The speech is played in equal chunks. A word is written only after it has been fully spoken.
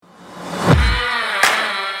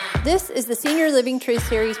This is the Senior Living Truth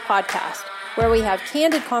Series podcast, where we have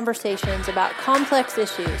candid conversations about complex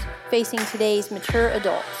issues facing today's mature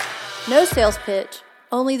adults. No sales pitch,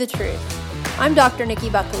 only the truth. I'm Dr. Nikki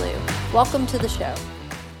Buckaloo. Welcome to the show.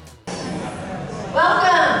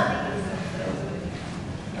 Welcome.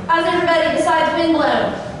 How's everybody besides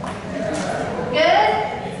Windblown? Good?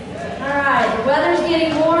 All right, the weather's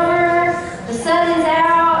getting warmer, the sun is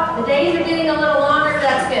out, the days are getting a little longer,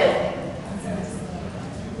 that's good.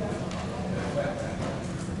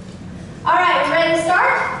 All right, we ready to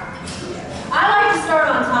start? I like to start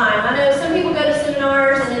on time. I know some people go to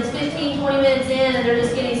seminars and it's 15, 20 minutes in and they're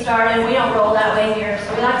just getting started. We don't roll that way here.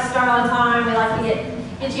 So we like to start on time. We like to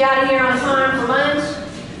get you out of here on time for lunch.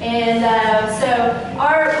 And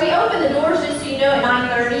we open the doors, just so you know, at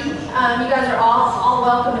 9:30. You guys are all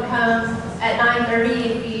welcome to come at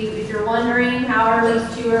 9:30 if you're wondering how early is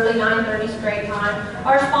too early. 9:30 is a great time.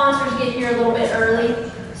 Our sponsors get here a little bit early,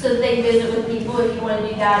 so that they can visit with people if you want to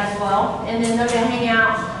do that as well. And then they're going to hang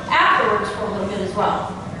out afterwards for a little bit as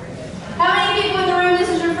well. How many people in the room, this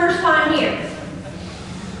is your first time here?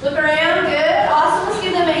 Look around, good, awesome. Let's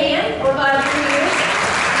give them a hand. We're glad you're here.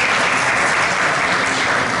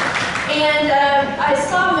 And I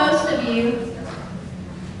saw most of you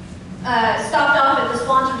stopped off at the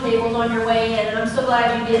sponsor tables on your way in, and I'm so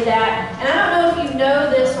glad you did that. And I don't know if you know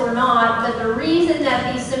this or not, but the reason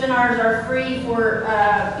that these seminars are free for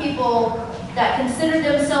people that consider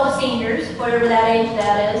themselves seniors, whatever that age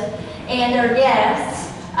that is, and their guests,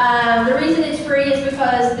 the reason it's free is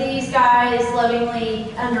because these guys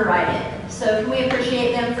lovingly underwrite it. So can we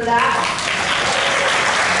appreciate them for that?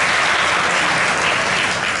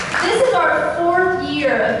 This is our 4th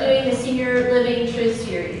year of doing the Senior Living Truth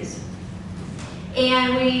Series.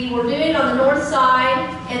 And we were doing it on the north side,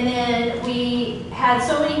 and then we had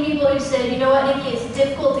so many people who said, you know what, Nikki, it's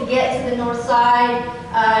difficult to get to the north side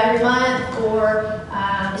every month, or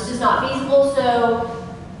it's just not feasible, so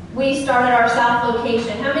we started our south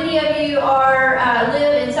location. How many of you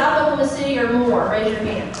live in South Oklahoma City or more? Raise your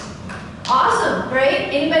hand. Awesome,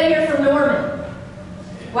 great. Anybody here from Norman?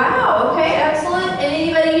 Wow, okay, excellent. And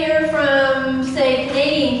anybody here from, say,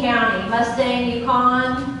 Canadian County, Mustang,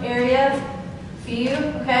 Yukon area? Few,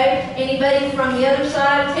 okay. Anybody from the other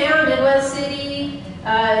side of town, Midwest City,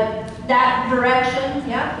 that direction?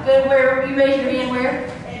 Yeah, good. Where, you raise your hand where?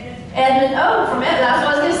 Edmond. Oh, from Edmond, that's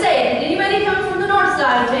what I was going to say. Did anybody come from the north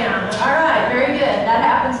side of town? All right, very good. That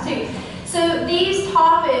happens too. So these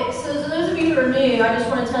topics, so those of you who are new, I just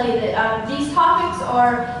want to tell you that these topics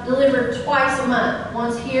are delivered twice a month.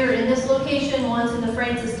 Once here in this location, once in the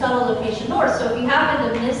Francis Tuttle location north. So if you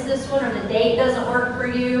happen to miss this one or the date doesn't work for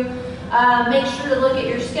you, make sure to look at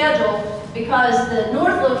your schedule, because the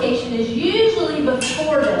north location is usually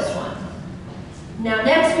before this one. Now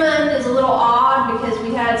next month is a little odd because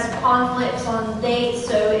we had some conflicts on dates,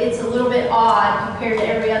 so it's a little bit odd compared to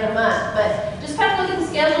every other month. But just kind of look at the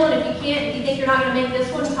schedule, and if you think you're not going to make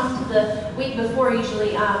this one, come to the week before,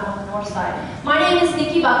 usually on the north side. My name is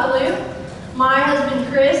Nikki Buckaloo. My husband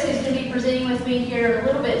Chris, who's going to be presenting with me here in a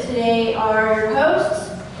little bit today, are your hosts.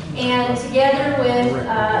 And together with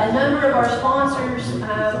a number of our sponsors,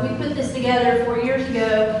 we put this together 4 years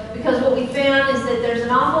ago because what we found is that there's an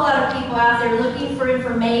awful lot of people out there looking for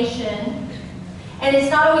information, and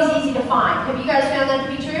it's not always easy to find. Have you guys found that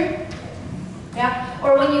to be true? Yeah?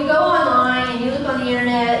 Or when you go online and you look on the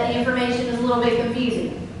internet, the information is a little bit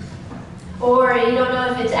confusing. Or you don't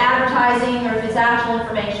know if it's advertising or if it's actual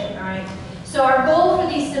information, all right? So our goal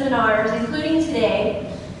for these seminars, including today,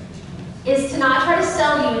 is to not try to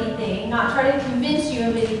sell you anything, not try to convince you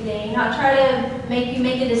of anything, not try to make you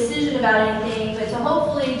make a decision about anything, but to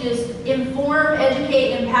hopefully just inform,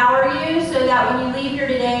 educate, and empower you so that when you leave here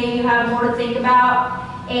today, you have more to think about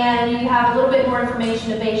and you have a little bit more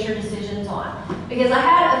information to base your decisions on. Because I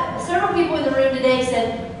had several people in the room today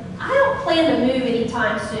said, I don't plan to move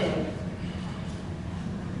anytime soon.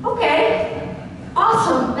 Okay,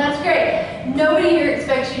 awesome, that's great. Nobody here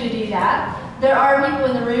expects you to do that. There are people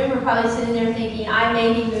in the room who are probably sitting there thinking, I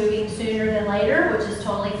may be moving sooner than later, which is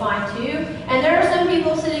totally fine too. And there are some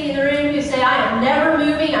people sitting in the room who say, I am never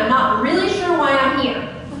moving, I'm not really sure why I'm here.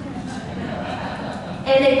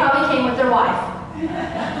 And they probably came with their wife.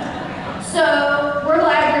 So we're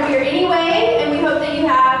glad you're here anyway, and we hope that you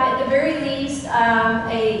have, at the very least,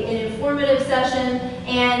 an informative session,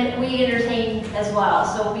 and we entertain as well.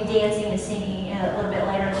 So we'll be dancing and singing a little bit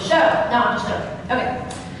later in the show. No, I'm just joking. Okay.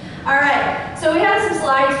 All right, so we have some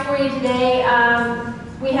slides for you today.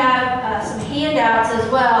 We have some handouts as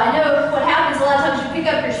well. I know what happens a lot of times, you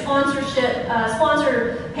pick up your sponsor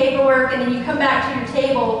paperwork, and then you come back to your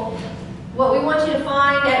table. What we want you to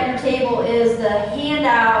find at your table is the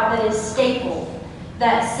handout handout that is stapled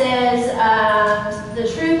that says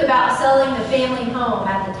the truth about selling the family home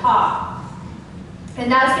at the top.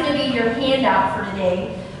 And that's going to be your handout for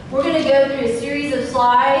today. We're going to go through a series of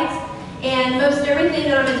slides, and most everything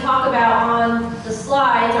that I'm going to talk about on the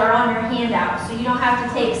slides are on your handout, so you don't have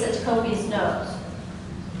to take such copious notes.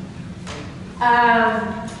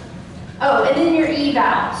 And then your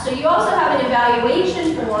eval. So you also have an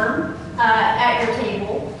evaluation form at your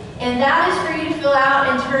table, and that is for you to fill out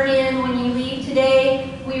and turn in when you leave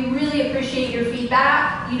today. We really appreciate your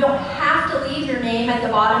feedback. You don't have to leave your name at the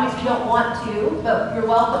bottom if you don't want to, but you're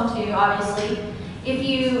welcome to, obviously. If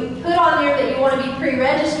you put on there that you want to be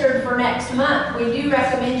pre-registered for next month, we do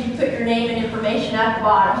recommend you put your name and information at the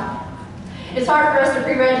bottom. It's hard for us to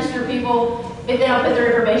pre-register people if they don't put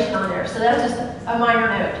their information on there, so that's just a minor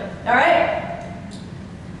note. All right?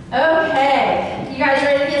 Okay. You guys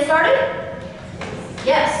ready to get started?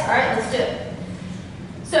 Yes. All right, let's do it.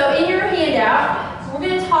 So in your handout, we're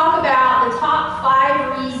going to talk about the top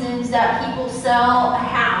 5 reasons that people sell a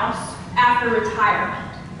house after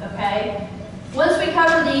retirement. Okay? Once we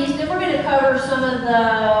cover these, then we're going to cover some of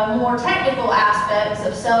the more technical aspects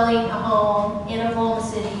of selling a home in Oklahoma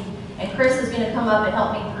City, and Chris is going to come up and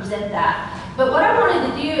help me present that. But what I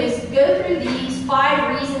wanted to do is go through these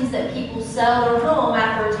 5 reasons that people sell their home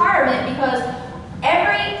after retirement, because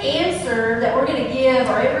every answer that we're going to give,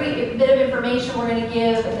 or every bit of information we're going to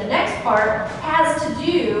give in the next part, has to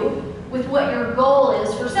do with what your goal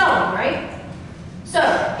is for selling, right? So,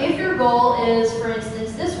 if your goal is, for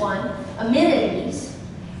instance, this one, amenities,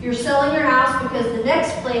 you're selling your house because the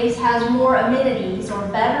next place has more amenities or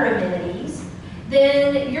better amenities,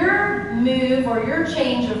 then your move or your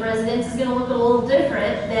change of residence is going to look a little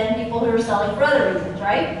different than people who are selling for other reasons,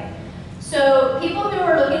 right? So people who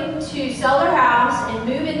are looking to sell their house and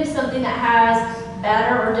move into something that has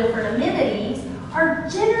better or different amenities are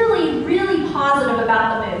generally really positive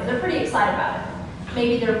about the move. They're pretty excited about it.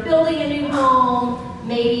 Maybe they're building a new home,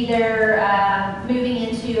 maybe they're moving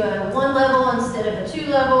into a 1-level instead of a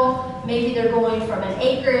 2-level, maybe they're going from an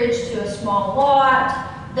acreage to a small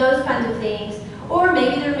lot, those kinds of things. Or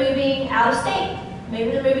maybe they're moving out of state.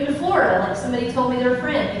 Maybe they're moving to Florida, like somebody told me their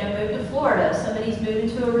friend, moved to Florida. Somebody's moving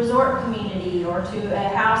to a resort community or to a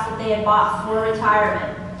house that they had bought for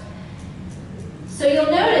retirement. So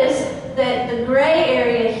you'll notice that the gray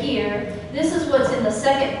area here, this is what's in the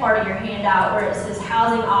second part of your handout where it says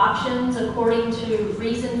housing options according to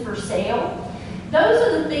reason for sale. Those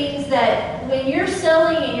are the things that when you're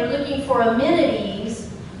selling and you're looking for amenities,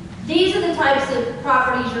 these are the types of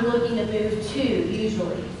properties you're looking to move to,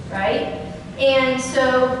 usually, right? And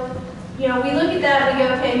so, we look at that and we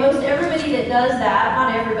go, okay, most everybody that does that,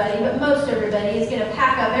 not everybody, but most everybody is going to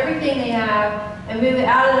pack up everything they have and move it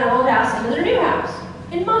out of their old house into their new house,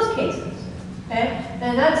 in most cases, okay?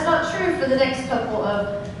 And that's not true for the next couple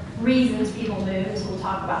of reasons people move, so we'll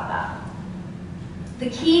talk about that. The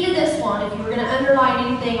key to this one, if you were going to underline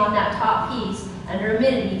anything on that top piece under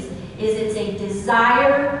amenities, is it's a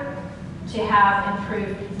desire to have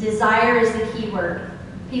improved. Desire is the key word.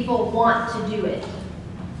 People want to do it.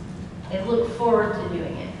 They look forward to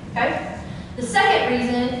doing it, okay? The second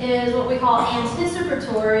reason is what we call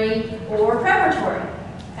anticipatory or preparatory,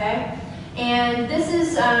 okay? And this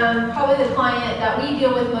is probably the client that we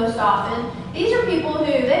deal with most often. These are people who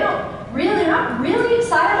they're not really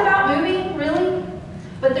excited about moving, really,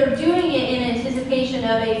 but they're doing it in anticipation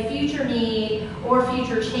of a future need or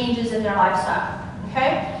future changes in their lifestyle,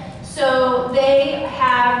 okay? So they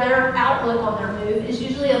have their outlook on their move is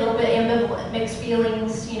usually a little bit ambivalent, mixed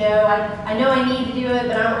feelings. I know I need to do it,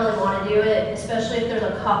 but I don't really want to do it, especially if there's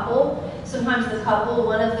a couple. Sometimes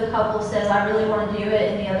one of the couple says, I really want to do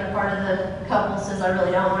it, and the other part of the couple says, I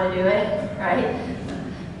really don't want to do it, right?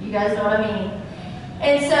 You guys know what I mean.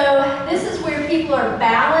 And so this is where people are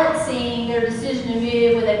balancing their decision to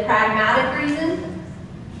move with a pragmatic reason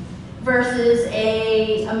versus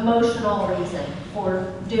a emotional reason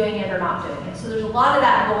for doing it or not doing it. So there's a lot of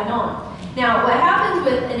that going on. Now, what happens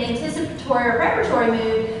with an anticipatory or preparatory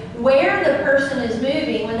move, where the person is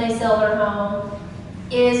moving when they sell their home,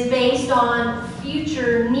 is based on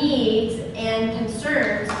future needs and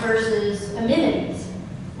concerns versus amenities.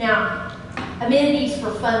 Now, amenities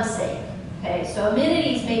for fun's sake. Okay, so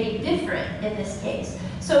amenities may be different in this case.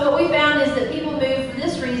 So what we found is that people move for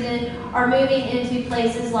this reason are moving into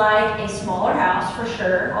places like a smaller house for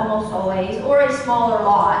sure, almost always, or a smaller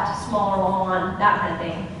lot, smaller lawn, that kind of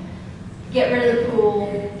thing. Get rid of the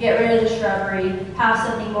pool, get rid of the shrubbery, have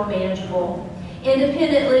something more manageable.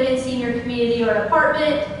 Independent living, senior community, or an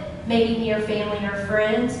apartment, maybe near family or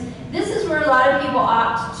friends. This is where a lot of people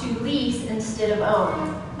opt to lease instead of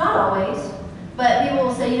own. Not always, But people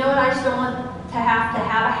will say, you know what, I just don't want to have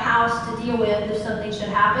a house to deal with if something should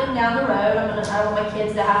happen down the road. I don't want my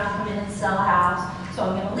kids to have to come in and sell a house, so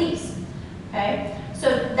I'm going to lease. Okay? So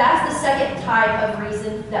that's the second type of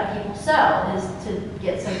reason that people sell, is to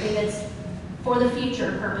get something that's for the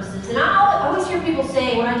future purposes. And I always hear people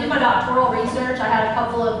say, when I did my doctoral research, I had a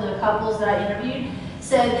couple of the couples that I interviewed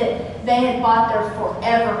said that they had bought their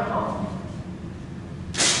forever home.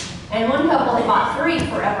 And one couple had bought 3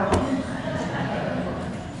 forever homes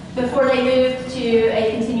before they moved to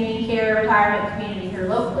a continuing care retirement community here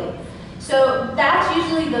locally. So that's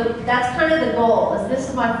usually that's kind of the goal, is this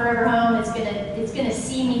is my forever home, it's gonna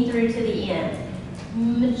see me through to the end.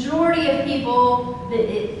 Majority of people,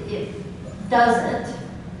 it doesn't,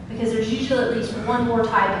 because there's usually at least one more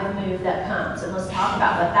type of move that comes, and let's talk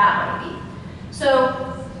about what that might be.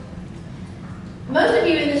 So most of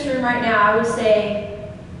you in this room right now, I would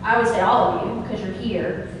say all of you, because you're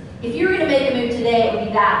here, if you were going to make a move today, it would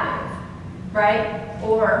be that move, right?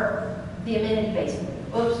 Or the amenity-based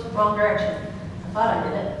move. Oops, wrong direction. I thought I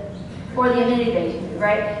did it. Or the amenity-based move,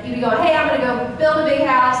 right? You'd be going, hey, I'm going to go build a big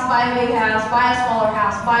house, buy a big house, buy a smaller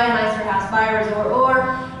house, buy a nicer house, buy a resort, or,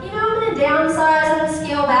 you know, I'm going to downsize, I'm going to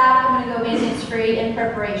scale back, I'm going to go maintenance-free in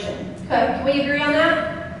preparation. Okay, can we agree on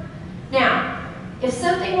that? Now, if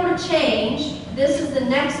something were to change, this is the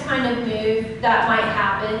next kind of move that might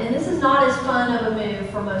happen, and this is not as fun of a move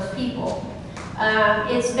for most people.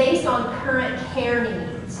 It's based on current care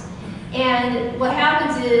needs. And what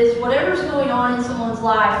happens is, whatever's going on in someone's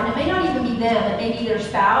life, and it may not even be them, it may be their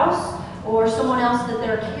spouse or someone else that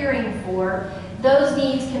they're caring for, those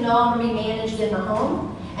needs can no longer be managed in the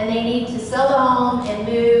home, and they need to sell the home and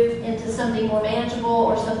move into something more manageable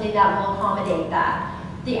or something that will accommodate that.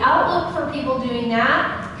 The outlook for people doing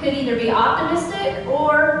that could either be optimistic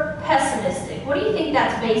or pessimistic. What do you think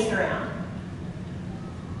that's based around?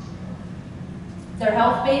 Their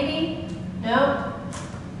health, maybe? No?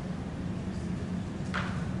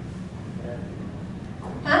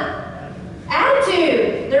 Huh?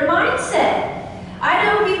 Attitude, their mindset. I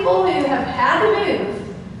know people who have had to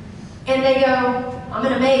move, and they go, I'm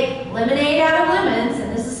going to make lemonade out of lemons,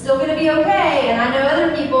 and this is still going to be okay. And I know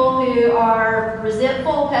other people who are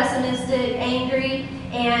resentful, pessimistic, angry,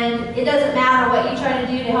 and it doesn't matter what you try to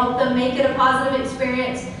do to help them make it a positive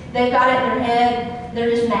experience. They've got it in their head. They're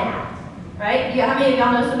just mad, right? How many of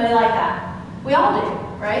y'all know somebody like that? We all do,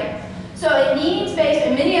 right? So it needs-based,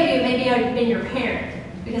 and many of you maybe have been your parent,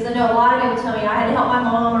 because I know a lot of people tell me I had to help my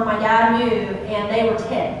mom or my dad move, and they were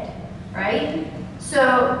ticked, right?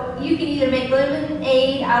 So you can either make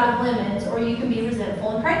lemonade out of lemons, or you can be resentful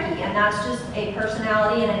and cranky, and that's just a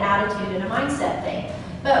personality and an attitude and a mindset thing.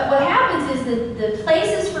 But what happens is that the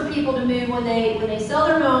places for people to move when they sell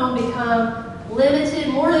their home become limited,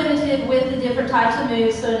 more limited with the different types of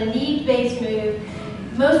moves. So in a need-based move,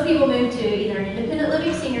 most people move to either an independent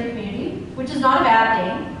living senior community, which is not a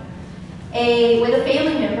bad thing, with a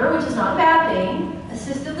family member, which is not a bad thing,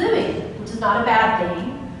 assisted living, which is not a bad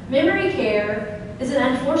thing, memory care is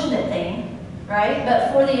an unfortunate thing, right?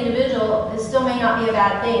 But for the individual, it still may not be a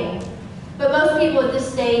bad thing. But most people at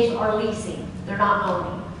this stage are leasing. They're not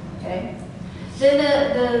owning, okay?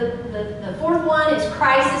 Then the fourth one is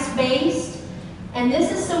crisis-based. And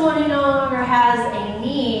this is someone who no longer has a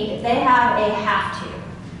need. They have a have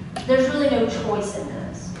to. There's really no choice in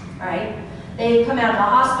this, right? They come out of the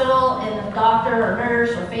hospital, and the doctor or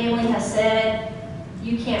nurse or family has said,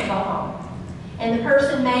 you can't go home. And the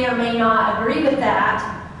person may or may not agree with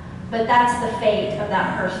that, but that's the fate of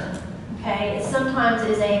that person, okay? It sometimes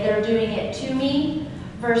is they're doing it to me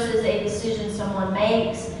versus a decision someone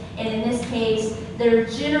makes. And in this case, they're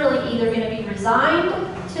generally either going to be resigned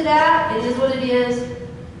to that, it is what it is,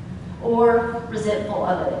 or resentful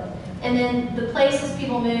of it. And then the places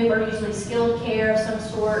people move are usually skilled care of some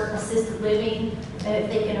sort, assisted living, if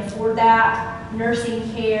they can afford that, nursing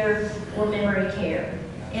care, or memory care.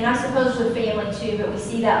 And I suppose with family too, but we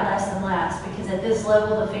see that less and less, because at this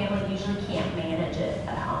level, the family usually can't manage it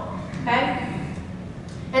at home, okay?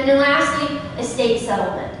 And then lastly, estate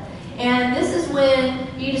settlement. And this is when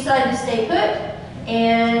you decide to stay put,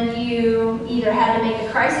 and you either had to make a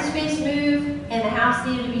crisis-based move, and the house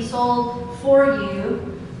needed to be sold for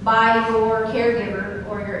you by your caregiver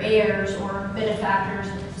or your heirs or benefactors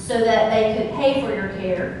so that they could pay for your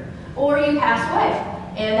care, or you passed away,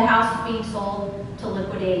 and the house was being sold to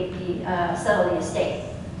liquidate settle the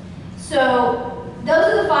estate. So those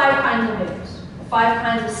are the 5 kinds of moves, 5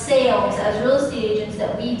 kinds of sales as real estate agents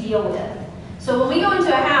that we deal with. So when we go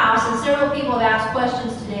into a house, and several people have asked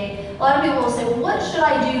questions today, a lot of people will say, well, what should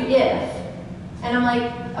I do if? And I'm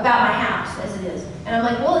like, about my house as it is. And I'm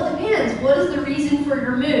like, well, it depends. What is the reason for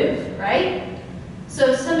your move, right?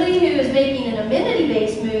 So somebody who is making an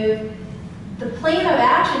amenity-based move, the plan of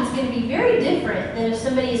action is going to be very different than if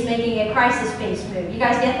somebody is making a crisis-based move. You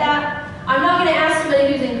guys get that? I'm not going to ask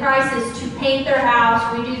somebody who's in crisis to paint their house,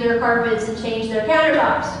 redo their carpets, and change their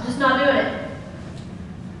countertops. Just not doing it.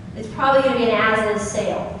 It's probably going to be an as-is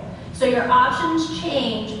sale. So your options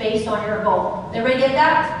change based on your goal. Everybody get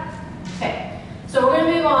that? Okay. So we're going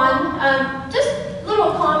to move on. Just a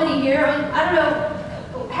little comedy here. I don't know,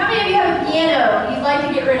 how many of you have a piano you'd like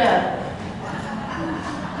to get rid of?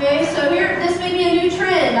 Okay, so here, this may be a new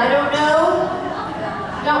trend. I don't know.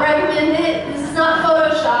 Don't recommend it. This is not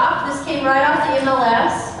Photoshop. This came right off the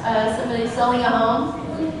MLS. Somebody's selling a home.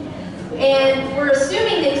 And we're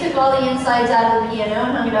assuming they took all the insides out of the piano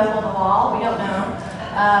and hung it up on the wall. We don't know.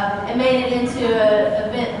 And made it into a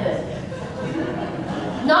vent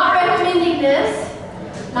hood. Not recommending this.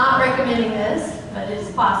 Not recommending this, but it's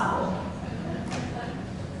possible.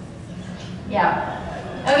 Yeah.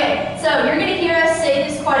 Okay, so you're going to hear us say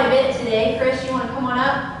this quite a bit today. Chris, you want to come on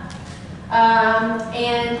up?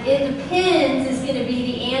 And it depends is going to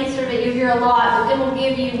be the answer that you hear a lot, but then we'll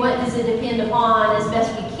give you what does it depend upon as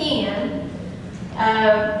best we can.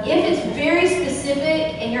 If it's very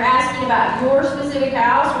specific and you're asking about your specific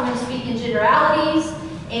house, we're going to speak in generalities.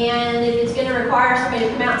 And if it's going to require somebody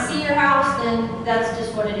to come out and see your house, then that's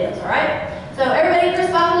just what it is, all right? So everybody, Chris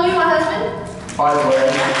Buckaloo, my husband. By the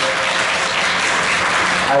way,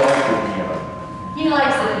 I like the piano. He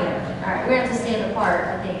likes the piano. All right, we're going to have to stand apart,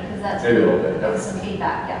 I think, because that's Maybe a little bit, yeah. some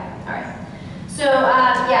feedback. Yeah, all right. So,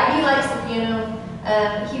 yeah, he likes the piano.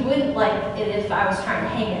 He wouldn't like it if I was trying to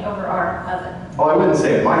hang it over our oven. Oh, I wouldn't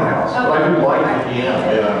say in my house, but I do like the piano.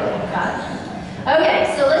 Yeah. Got it.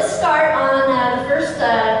 Okay, so let's start on the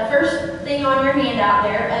first thing on your handout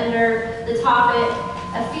there under the topic,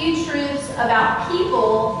 a few truths about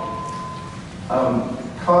people.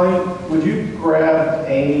 Connie, would you grab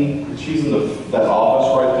Amy? She's in that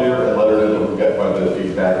office right there, and let her know that we've got quite a bit of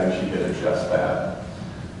feedback and she can adjust that.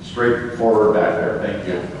 Straight forward back there. Thank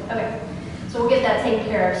you. Okay, so we'll get that taken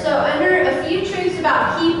care of. So under a few truths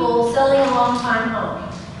about people selling a long-time home.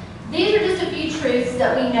 These are just a few truths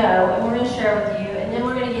that we know and we're going to share with you, and then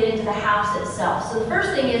we're going to get into the house itself. So the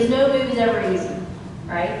first thing is no move is ever easy,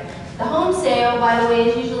 right? The home sale, by the way,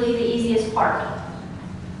 is usually the easiest part.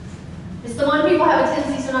 It's the one people have a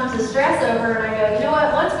tendency sometimes to stress over, and I go, you know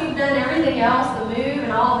what, once we've done everything else, the move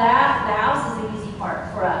and all that, the house is the easy part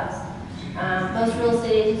for us. Most real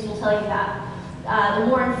estate agents will tell you that. The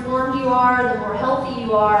more informed you are, the more healthy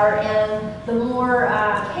you are, and the more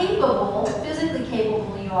capable, physically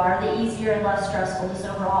capable you are, the easier and less stressful this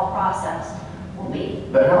overall process will be.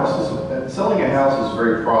 Selling a house is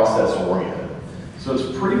very process oriented. So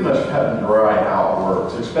it's pretty much cut and dry how it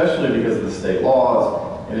works, especially because of the state laws.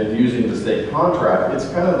 And in using the state contract, it's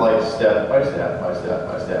kind of like step by step by step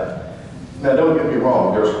by step. Now, don't get me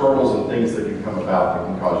wrong, there's hurdles and things that can come about that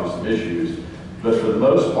can cause you some issues, but for the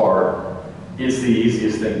most part, it's the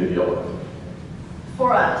easiest thing to deal with.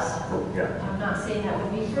 For us. Yeah. I'm not saying that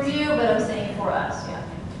would be for you, but I'm saying for us, yeah.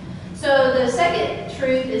 So the second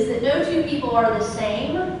truth is that no two people are the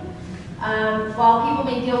same. While people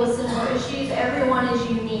may deal with similar issues, everyone is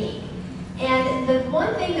unique. And the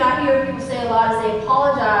one thing that I hear people say a lot is they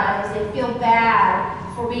apologize, they feel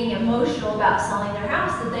bad for being emotional about selling their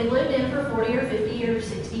house that they've lived in for 40 or 50 or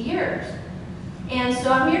 60 years. And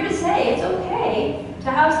so I'm here to say it's okay to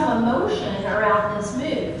have some emotion around this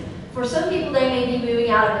move. For some people, they may be moving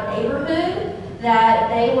out of a neighborhood that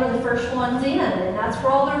they were the first ones in, and that's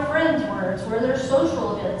where all their friends were. It's where their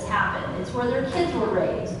social events happened. It's where their kids were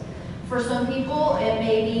raised. For some people, it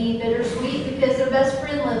may be bittersweet because their best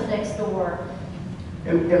friend lives next door.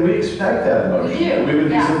 And we expect that emotion. We do. We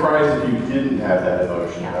would be surprised if you didn't have that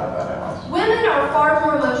emotion about that house. Women are far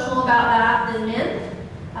more emotional about that than men.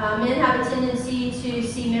 Men have a tendency to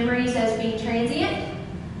see memories as being transient.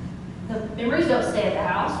 The memories don't stay at the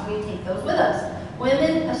house. We take those with us.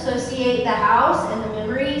 Women associate the house and the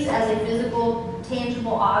memories as a physical,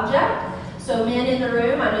 tangible object. So men in the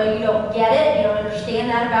room, I know you don't get it, you don't understand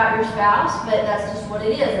that about your spouse, but that's just what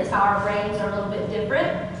it is. It's how our brains are a little bit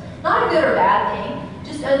different. Not a good or bad thing,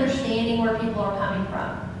 just understanding where people are coming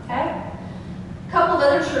from, okay? A couple of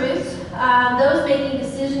other truths. Those making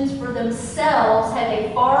decisions for themselves have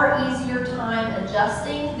a far easier time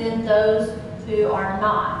adjusting than those who are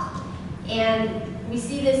not. And we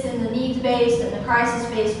see this in the needs-based and the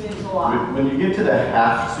crisis-based moves a lot. When you get to the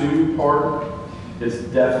have to part, it's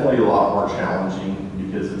definitely a lot more challenging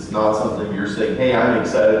because it's not something you're saying, hey, I'm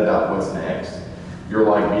excited about what's next. You're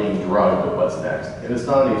like being drugged with what's next. And it's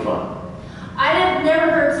not any fun. I have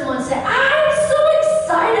never heard someone say, I'm so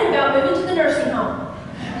excited about moving to the nursing home.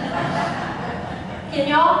 Can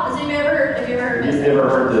y'all, have you ever heard Have you ever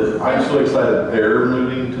heard that, I'm so excited they're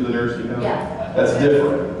moving to the nursing home? Yeah. That's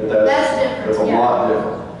different. But That's different, That's a yeah. lot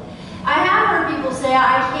different. I have heard people say,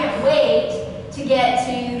 I can't wait to get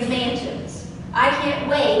to the mansions. I can't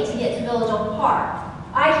wait to get to Village on Park.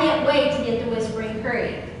 I can't wait to get to Whispering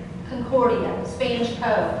Creek, Concordia, Spanish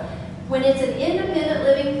Cove. When it's an independent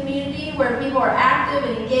living community where people are active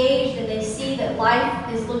and engaged and they see that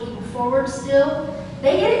life is looking forward still,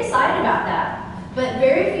 they get excited about that. But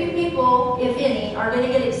very few people, if any, are going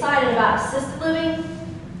to get excited about assisted living,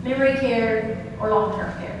 memory care, or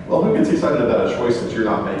long-term care. Well, who gets excited about a choice that you're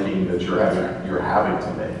not making, that you're having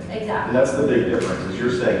to make? Exactly. And that's the big difference, is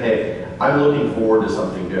you're saying, hey, I'm looking forward to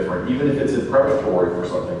something different, even if it's preparatory for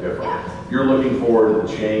something different. Yeah. You're looking forward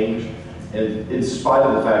to the change, and in spite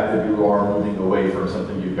of the fact that you are moving away from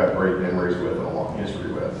something you've got great memories with and a long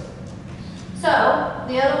history with. So,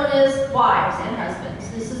 the other one is wives and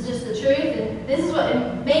husbands. This is just the truth, and this is what,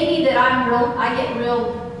 and maybe that I get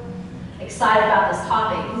real excited about this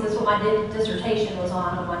topic, because that's what my dissertation was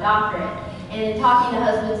on my doctorate. And in talking to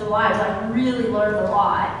husbands and wives, I really learned a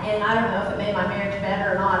lot, and I don't know if it made my marriage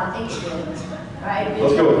better or not. I think it did, right?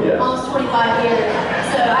 Let's go with yes. Almost 25 years.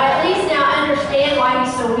 So I at least now understand why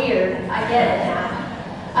he's so weird. I get it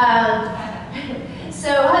now.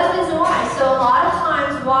 So husbands and wives. So a lot of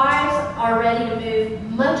times wives are ready to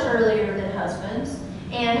move much earlier than husbands,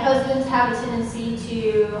 and husbands have a tendency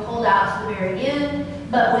to hold out to the very end.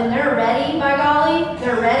 But when they're ready, by golly,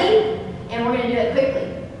 they're ready, and we're going to do it quickly.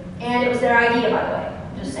 And it was their idea, by the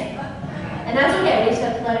way, just saying. And that's okay, we just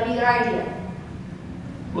have to let it be their idea.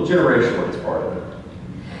 Well, generationally, it's part of it.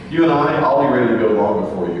 You and I'll be ready to go long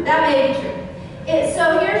before you. That may be true.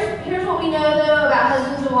 So here's what we know, though, about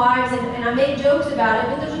husbands and wives, and I make jokes about it,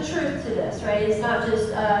 but there's a truth to this, right? It's not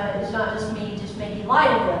just me just making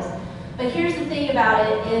light of this. But here's the thing about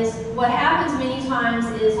it is what happens many times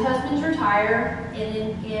is husbands retire,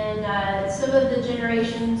 and in some of the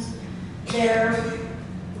generations,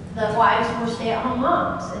 the wives were stay-at-home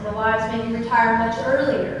moms, and the wives maybe retire much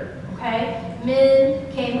earlier, okay?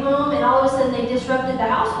 Men came home, and all of a sudden they disrupted the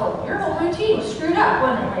household. Your whole routine was screwed up,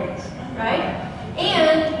 wasn't it, ladies? Right?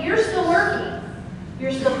 And you're still working.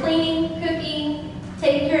 You're still cleaning, cooking,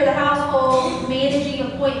 taking care of the household, managing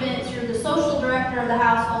appointments. You're the social director of the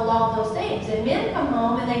household, all of those things. And men come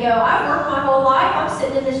home and they go, I've worked my whole life. I'm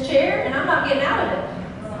sitting in this chair, and I'm not getting out of it.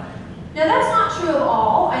 Now, that's not true of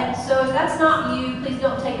all, and so if that's not you, please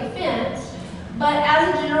don't take offense. But as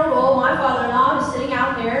a general rule, my father-in-law, who's sitting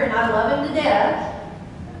out there, and I love him to death,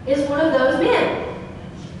 is one of those men.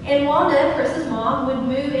 And Wanda, Chris's mom, would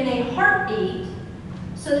move in a heartbeat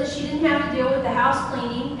so that she didn't have to deal with the house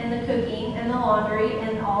cleaning and the cooking and the laundry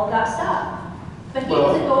and all of that stuff. But he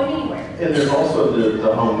wasn't going anywhere. And there's also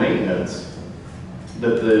the home maintenance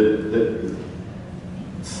that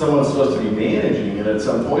someone's supposed to be managing, and at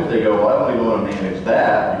some point they go, well, I don't even want to manage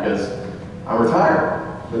that because I'm retired.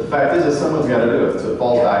 But the fact is that someone's got to do it, so it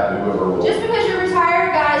falls back to whoever will. Just because you're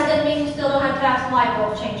retired, guys, doesn't mean you still don't have to have some light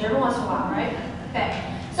bulb change every once in a while, right?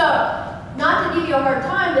 Okay. So, not to give you a hard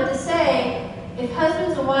time, but to say, if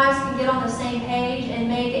husbands and wives can get on the same page and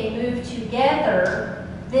make a move together,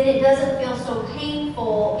 then it doesn't feel so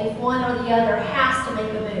painful if one or the other has to make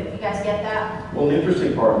a move. You guys get that? Well, the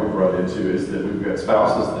interesting part we've run into is that we've got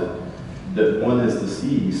spouses that one is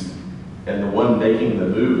deceased, and the one making the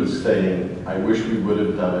move is saying, I wish we would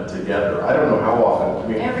have done it together. I don't know how often. I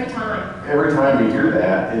mean, every time. Every time we hear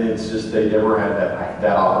that, and it's just they never had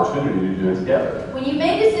that opportunity to do it together. When you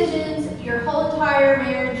make decisions, your whole entire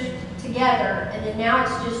marriage together, and then now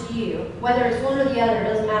it's just you, whether it's one or the other, it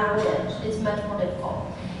doesn't matter which, it's much more difficult.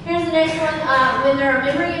 Here's the next one. When there are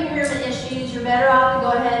memory impairment issues, you're better off to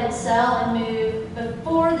go ahead and sell and move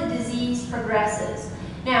before the disease progresses.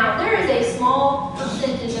 Now, there is a small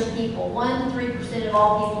percentage of people, 1 to 3% of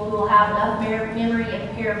all people, who will have enough memory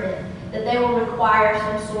impairment that they will require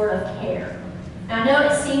some sort of care. Now, I know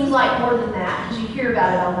it seems like more than that because you hear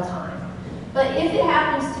about it all the time. But if it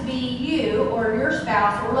happens to be you or your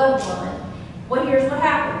spouse or loved one, here's what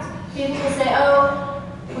happens. People will say, oh,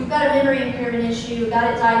 we've got a memory impairment issue, we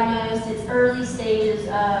got it diagnosed, it's early stages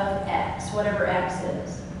of X, whatever X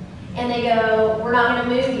is. And they go, we're not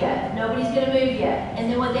going to move yet. Nobody's going to move yet. And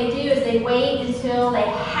then what they do is they wait until they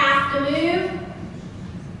have to move.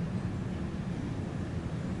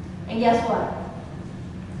 And guess what?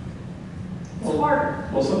 It's harder.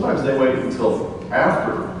 Well, sometimes they wait until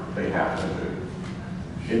after they have to move.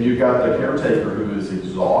 And you've got the caretaker who is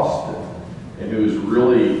exhausted and who is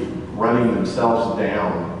really running themselves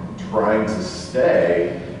down, trying to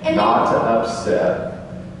stay, and not to upset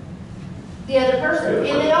the other person.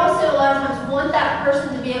 And they also a lot of times want that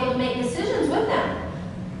person to be able to make decisions with them.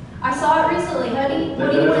 I saw it recently, honey. What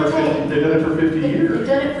They've do you done want it to for take? 50, they've done it for 50 They've years.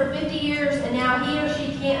 done it for 50 years, and now he or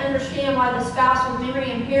she can't understand why the spouse with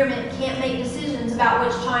memory impairment can't make decisions about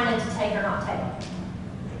which china to take or not take.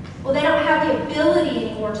 Well, they don't have the ability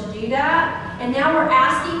anymore to do that, and now we're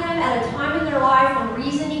asking them at a time in their life when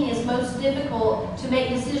reasoning is most difficult to make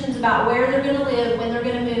decisions about where they're going to live, when they're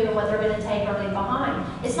going to move, and what they're going to take or leave behind.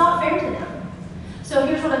 It's not fair to them. So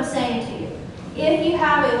here's what I'm saying to you. If you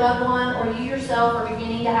have a loved one or you yourself are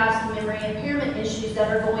beginning to have some memory impairment issues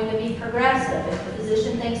that are going to be progressive, if the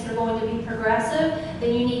physician thinks they're going to be progressive,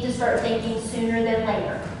 then you need to start thinking sooner than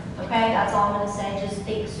later. Okay, that's all I'm going to say. Just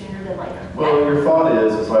think sooner than later. Okay? Well, your thought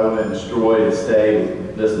is I want to destroy and stay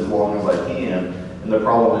with this as long as I can, and the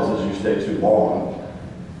problem is you stay too long,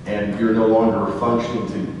 and you're no longer functioning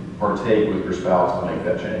to partake with your spouse to make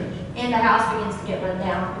that change. And the house begins to get run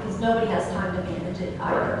down because nobody has time to manage it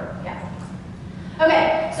either. Yeah.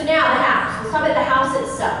 Okay, so now the house. Let's talk about the house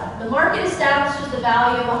itself. The market establishes the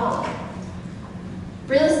value of a home.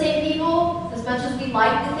 Real estate people, as much as we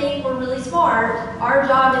like to think we're really smart, our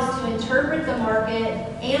job is to interpret the market,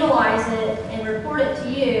 analyze it, and report it to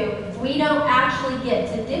you. We don't actually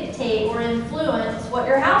get to dictate or influence what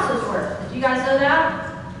your house is worth. Did you guys know that?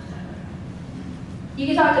 You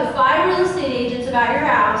can talk to 5 real estate agents about your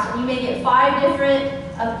house, and you may get 5 different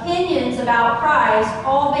opinions about price,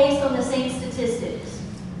 all based on the same statistics.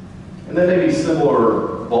 And that may be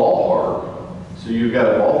similar ballpark. So you've got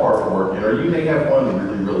a ballpark to work in, or you may have one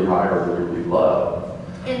really, really high or really, really low.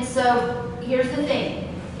 And so here's the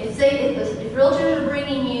thing. If realtors are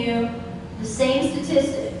bringing you the same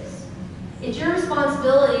statistics, it's your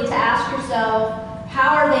responsibility to ask yourself,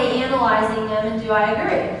 how are they analyzing them and do I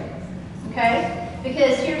agree? Okay?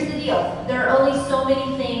 Because here's the deal. There are only so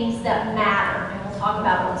many things that matter, and we'll talk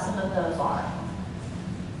about what some of those are.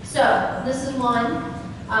 So this is one.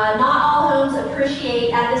 Not all homes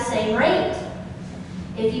appreciate at the same rate.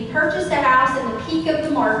 If you purchase a house in the peak of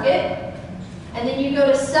the market, and then you go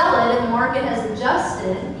to sell it and the market has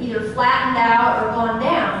adjusted, either flattened out or gone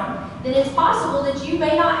down, then it's possible that you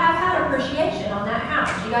may not have had appreciation on that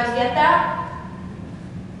house. You guys get that?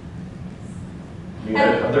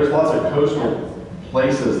 There's lots of coastal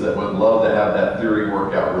places that would love to have that theory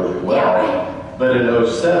work out really well. Yeah, right. But in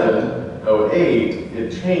 07, 08,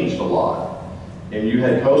 it changed a lot. And you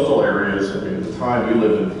had coastal areas, I mean, at the time you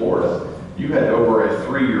lived in Florida, you had over a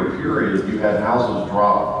 3-year period, you had houses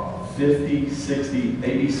drop 50, 60,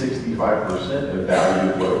 maybe 65% of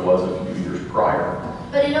value of what it was a few years prior.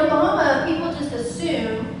 But in Oklahoma, people just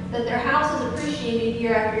assume that their house is appreciated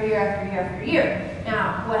year after year after year after year.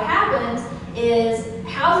 Now, what happens is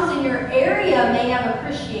houses in your area may have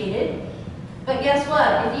appreciated, but guess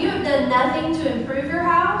what? If you have done nothing to improve your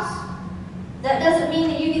house, that doesn't mean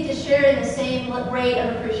that you get to share in the same rate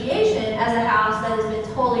of appreciation as a house that has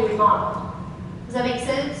been totally remodeled. Does that make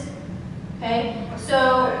sense? Okay,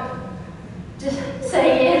 so just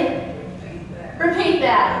say it. Repeat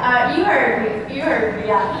that. You heard me. You heard me.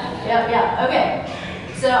 Yeah. Okay.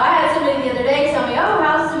 So I had somebody the other day tell me, oh,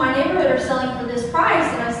 houses in my neighborhood are selling for this price.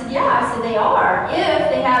 And I said, yeah. I said, they are.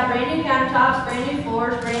 If they have brand new countertops, brand new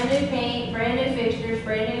floors, brand new paint, brand new fixtures,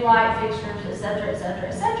 brand new light fixtures, et cetera, et cetera,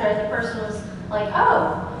 et cetera. And the person was like,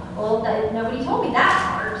 oh, well, nobody told me that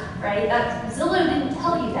part, right? Zillow didn't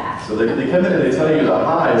tell you that. So they come in and they tell you the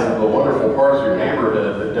highs of the wonderful parts of your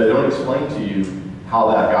neighborhood, but they don't explain to you how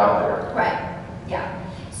that got there. Right. Yeah.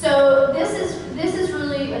 So this is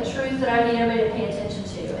really a truth that I need everybody to pay attention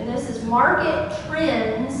to. And this is market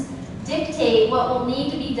trends dictate what will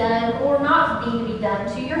need to be done or not need to be done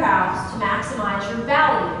to your house to maximize your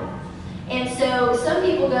value. And so some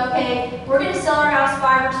people go, okay, we're going to sell our house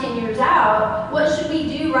 5 or 10 years out. What should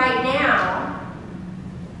we do right now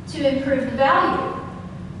to improve the value?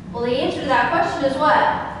 Well, the answer to that question is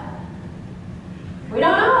what? We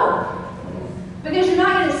don't know. Because you're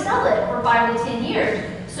not going to sell it for 5 to 10 years.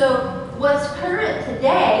 So what's current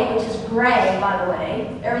today, which is gray, by the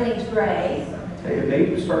way, everything's gray. Hey, it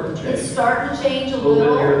may start to change. It's starting to change a little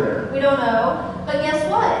little. bit here and there. We don't know. But guess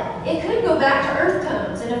what? It could go back to earth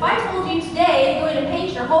tones. And if I told you today you're going to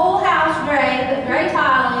paint your whole house gray, put gray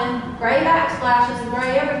tile in, gray backsplashes and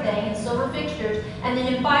gray everything, and silver fixtures, and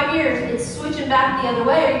then in 5 years it's switching back the other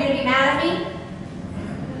way, are you going to be mad at me?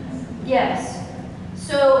 Yes.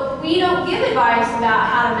 So we don't give advice about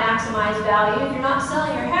how to maximize value if you're not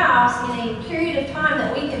selling your house in a period of time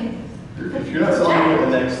that we can. If you're not selling it in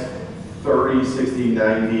the next 30, 60,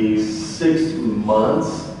 90, 6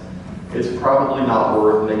 months, it's probably not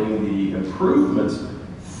worth making the improvements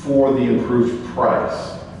for the improved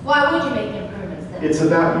price. Why would you make the improvements then? It's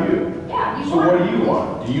about you. Yeah, So what do you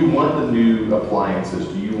want? Do you want the new appliances?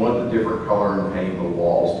 Do you want the different color and paint on the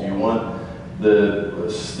walls? Do you want the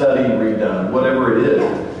study redone? Whatever it is.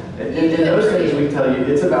 And those things we tell you,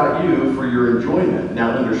 it's about you for your enjoyment.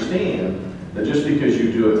 Now understand that just because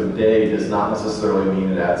you do it today does not necessarily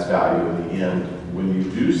mean it adds value in the end when you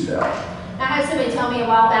do sell. I had somebody tell me a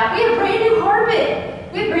while back, we have brand new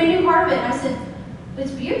carpet. We have brand new carpet. And I said,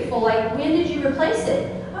 it's beautiful. Like, when did you replace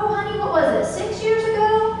it? Oh, honey, what was it? 6 years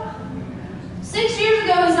ago? 6 years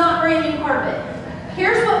ago is not brand new carpet.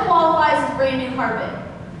 Here's what qualifies as brand new carpet.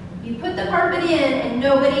 You put the carpet in and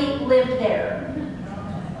nobody lived there.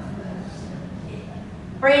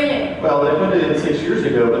 Brand new. Well, they put it in 6 years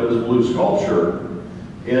ago, but it was blue sculpture,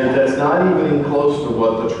 and that's not even close to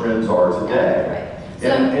what the trends are today. Right. So,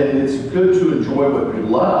 And it's good to enjoy what you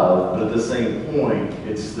love, but at the same point,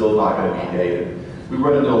 it's still not going to be dated. We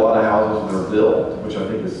run into a lot of houses that are built, which I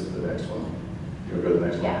think is the next one. You want to go to the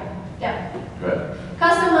next one? yeah. Go ahead.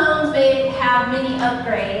 Custom homes may have many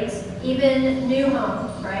upgrades, even new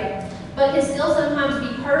homes, right? But can still sometimes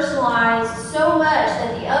be personalized so much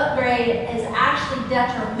that the upgrade is actually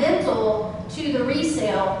detrimental to the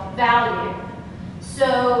resale value.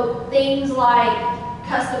 So things like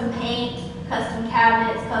custom paint, custom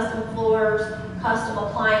cabinets, custom floors, custom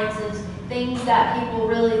appliances, things that people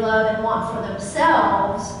really love and want for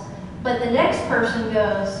themselves, but the next person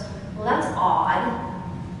goes, well, that's odd,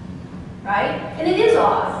 right? And it is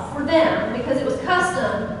odd for them because it was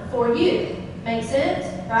custom for you. Make sense,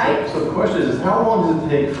 right? So the question is how long does it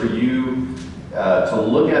take for you to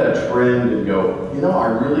look at a trend and go, you know, I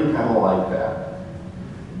really kind of like that?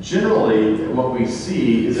 Generally, what we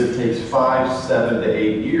see is it takes 5, 7 to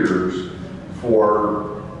 8 years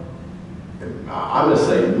for, I'm going to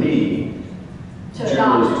say me,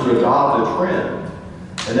 generally to adopt a trend.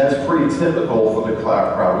 And that's pretty typical for the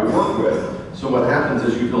crowd we work with. So what happens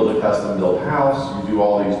is you build a custom built house, you do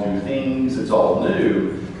all these new things, it's all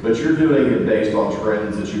new, but you're doing it based on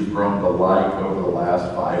trends that you've grown to like over the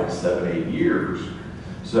last 5, 7, 8 years.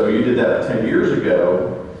 So you did that 10 years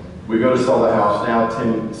ago. We go to sell the house now,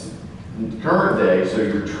 current day, so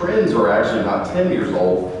your trends are actually not 10 years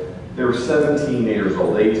old, they're 17 years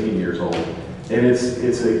old, 18 years old. And it's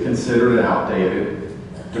considered an outdated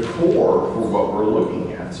decor for what we're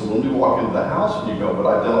looking at. So when we walk into the house and you go, but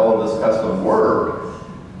I've done all of this custom work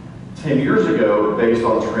 10 years ago based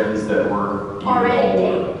on trends that were already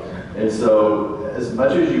older. And so as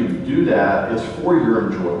much as you do that, it's for your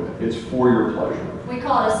enjoyment. It's for your pleasure. We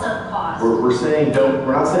call it a sunk cost. We're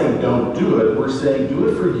not saying don't do it. We're saying do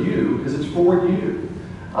it for you because it's for you.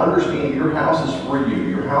 Understand your house is for you.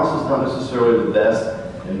 Your house is not necessarily the best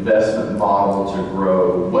investment model to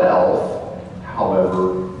grow wealth.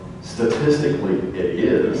 However, statistically it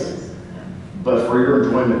is. But for your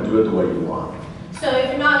enjoyment, do it the way you want. So if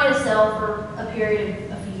you're not going to sell for a period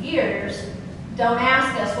of a few years, don't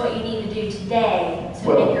ask us what you need to do today to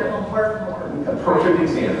make your home worth more. A perfect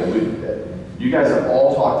example. You guys have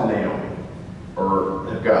all talked to Naomi or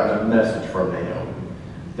have gotten a message from Naomi.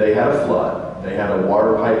 They had a flood. They had a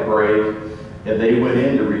water pipe break, and they went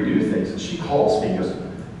in to redo things. And she calls me and goes,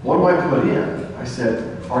 what do I put in? I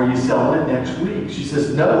said, are you selling it next week? She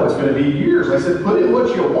says, no, it's going to be years. I said, put in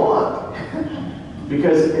what you want.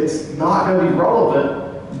 Because it's not going to be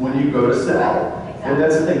relevant when you go to sell. And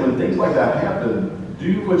that's the thing, when things like that happen,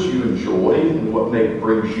 do what you enjoy and what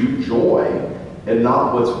brings you joy, and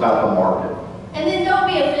not what's about the market. And then don't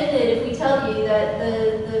be offended if we tell you that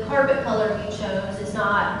the carpet color you chose is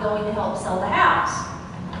not going to help sell the house.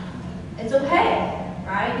 It's okay,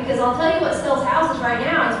 right? Because I'll tell you what sells houses right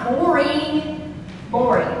now is boring.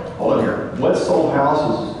 Hold on here. What sold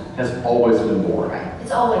houses has always been boring. Right.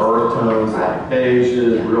 It's always earth tones, like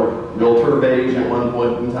beiges, realtor beige at one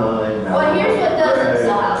point in time. Well, here's what doesn't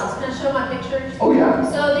sell houses. Can I show my pictures? Oh yeah.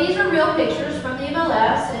 So these are real pictures from the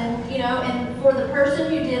MLS, and and for the person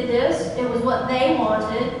who did this, it was what they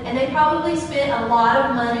wanted, and they probably spent a lot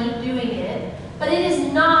of money doing it, but it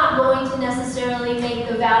is not going to necessarily make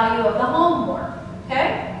the value of the home more,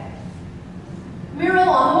 okay? Mural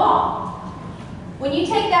on the wall. When you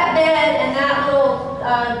take that bed and that little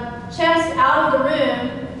chest out of the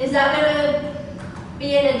room, is that going to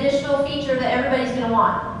be an additional feature that everybody's going to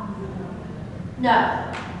want?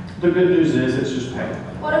 No. The good news is it's just paint.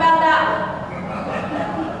 What about that one?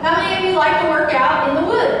 How many of you like to work out in the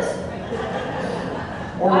woods?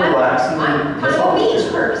 Or relaxing. I'm kind of a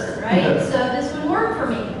beach person, right? So this would work for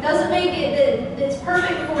me. It doesn't make it that it's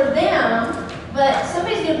perfect for them, but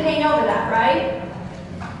somebody's going to paint over that, right?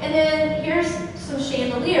 And then here's some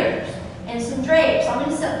chandeliers and some drapes. I'm going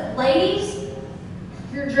to say, ladies,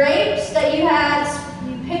 your drapes that you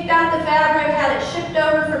picked out the fabric, had it shipped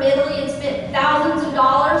over from Italy, and spent thousands of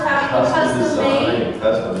dollars having them custom made.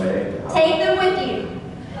 Custom made. Take them with you.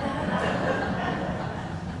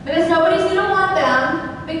 Because nobody's going to want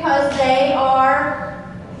them because they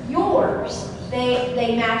are yours.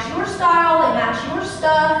 They match your style, they match your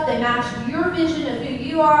stuff, they match your vision of who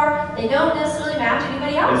you are. They don't necessarily match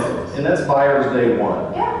anybody else's. And that's buyers day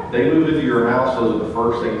one. Yeah. They move into your house, those are the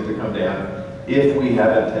first things to come down if we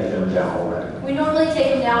haven't taken them down already. We normally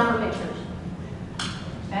take them down for pictures.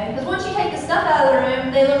 Okay? Because once you take the stuff out of the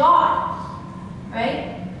room, they look odd.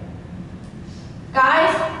 Right?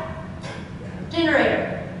 Guys,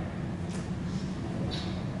 generator.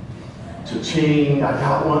 Cha-ching, I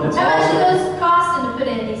got one, it's How much awesome. are those costing to put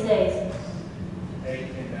in these days?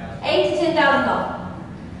 $8,000 to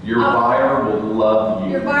 $10,000. Your buyer will love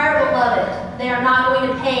you. Your buyer will love it. They are not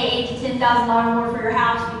going to pay $8,000 to $10,000 more for your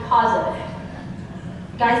house because of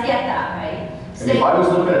it. You guys get that, right? And if I was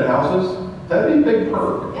looking at houses, that'd be a big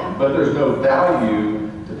perk. Yeah. But there's no value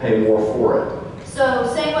to pay more for it.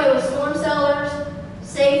 So same way with storm cellars,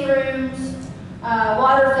 safe rooms,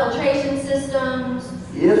 water filtration systems.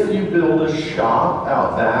 If you build a shop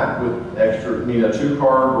out back with extra, a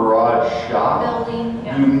two-car garage shop, Building,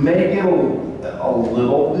 yeah. you may get a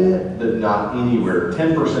little bit, but not anywhere.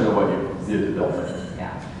 10% of what you did to build it.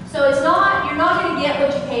 Yeah. So it's not, you're not going to get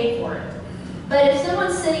what you paid for it. But if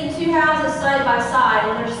someone's sitting two houses side by side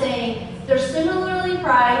and they're saying they're similarly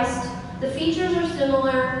priced, the features are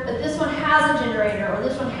similar, but this one has a generator or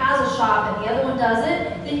this one has a shop and the other one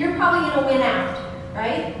doesn't, then you're probably going to win out,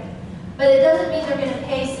 right? But it doesn't mean they're going to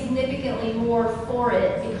pay significantly more for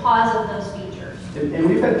it because of those features. And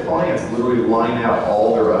we've had clients literally line out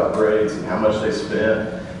all their upgrades and how much they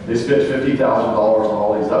spent. They spent $50,000 on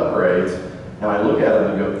all these upgrades, and I look at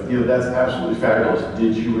them and go, that's absolutely fabulous.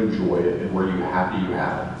 Did you enjoy it, and were you happy you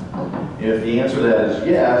had it? And if the answer to that is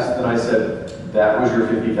yes, then I said, that was your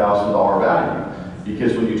 $50,000 value.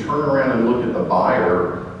 Because when you turn around and look at the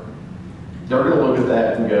buyer, they're going to look at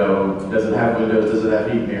that and go, does it have windows, does it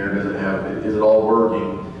have heat and air, is it all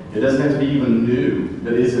working? It doesn't have to be even new,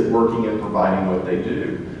 but is it working and providing what they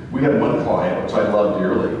do? We had one client, which I love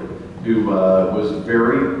dearly, who was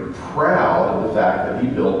very proud of the fact that he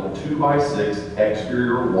built 2x6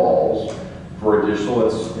 exterior walls for additional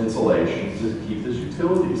insulation to keep his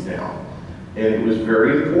utilities down. And it was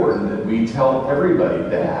very important that we tell everybody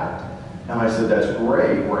that. And I said, that's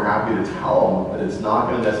great, we're happy to tell them, but it's not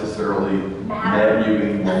going to necessarily net you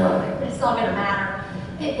any more money. It's not going to matter.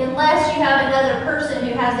 Unless you have another person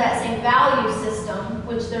who has that same value system,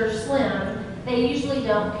 which they're slim, they usually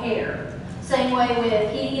don't care. Same way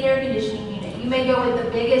with heating and air conditioning unit. You may go with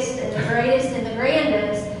the biggest and the greatest and the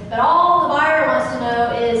grandest, but all the buyer wants to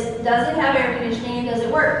know is, does it have air conditioning and does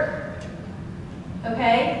it work?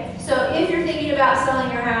 Okay? So if you're thinking about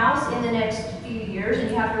selling your house in the next few years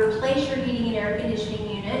and you have to replace your heating and air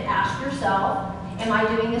conditioning unit, ask yourself, am I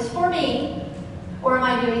doing this for me? Or am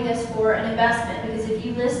I doing this for an investment? Because if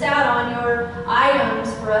you list out on your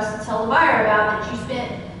items for us to tell the buyer about that you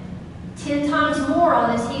spent 10 times more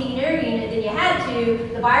on this heating and air unit than you had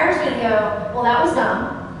to, the buyer's going to go, well, that was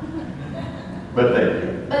dumb. But thank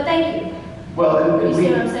you. But thank you. Well, and You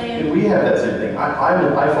see what I'm saying? And we have that same thing.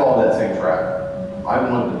 I follow that same track. I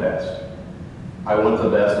want the best. I want the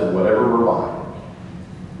best of whatever we're buying.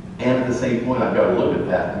 And at the same point, I've got to look at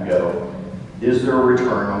that and go, is there a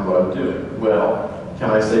return on what I'm doing? Well,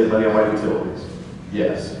 can I save money on my utilities?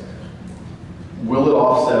 Yes. Will it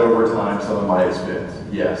offset over time some of my expense?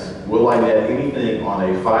 Yes. Will I net anything on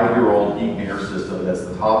a 5-year-old heat and air system that's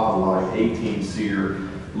the top of the line, 18-seater,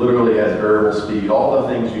 literally has variable speed, all the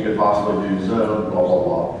things you could possibly do, zone, blah, blah,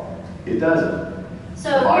 blah. It doesn't. So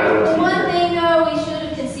here's the one thing though we should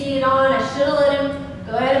have conceded on. I should have let him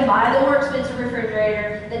go ahead and buy the more expensive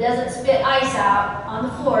refrigerator that doesn't spit ice out on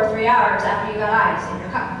the floor 3 hours after you got ice in your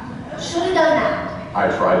cup. Should have done that.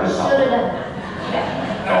 I tried this out. Should have done that. Okay.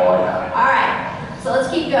 That's all I got. All right. So let's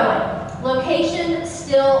keep going. Location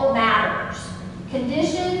still matters.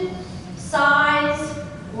 Condition, size,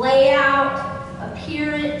 layout,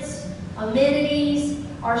 appearance, amenities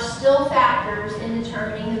are still factors in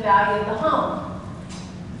determining the value of the home.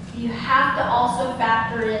 You have to also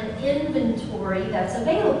factor in inventory that's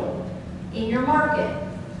available in your market.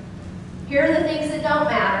 Here are the things that don't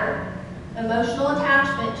matter. Emotional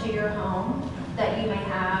attachment to your home that you may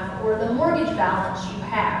have or the mortgage balance you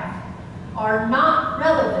have are not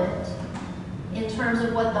relevant in terms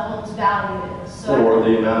of what the home's value is. So or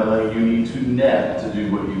the amount of money you need to net to do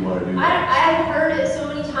what you want to do. I've heard it so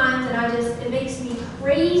many times, and it makes me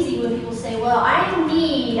crazy when people say, well, I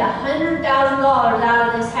need $100,000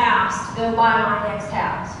 out of this house to go buy my next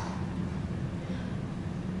house.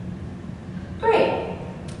 Great.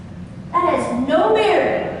 That has no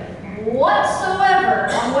bearing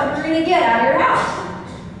whatsoever on what you're going to get out of your house.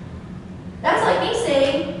 That's like me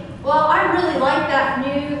saying, well, I really like that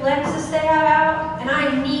new Lexus they have out, and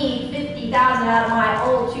I need $50,000 out of my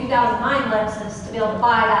old 2009 Lexus to be able to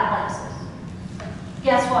buy that Lexus.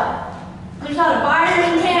 Guess what? There's not a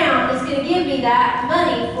buyer in town that's going to give me that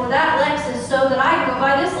money for that Lexus so that I can go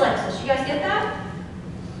buy this Lexus. You guys get that?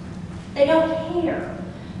 They don't care.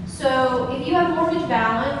 So if you have mortgage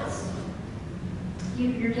balance,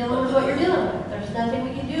 you're dealing with what you're dealing with. There's nothing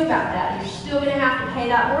we can do about that. You're still going to have to pay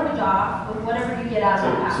that mortgage off with whatever you get out of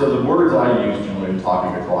that house. So the words I use generally when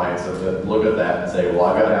talking to clients is that look at that and say, well,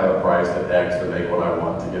 I've got to have a price at X to make what I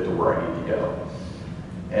want to get to where I need to go.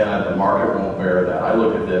 And the market won't bear that. I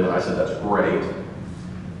look at them and I said, that's great.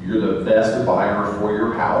 You're the best buyer for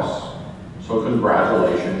your house. So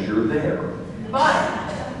congratulations, you're there. Buyer.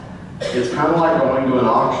 It's kind of like going to an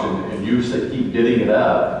auction and you keep bidding it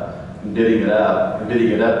up and bidding it up and bidding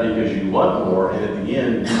it up because you want more, and at the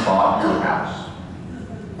end you bought your house.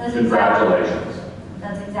 That's Congratulations.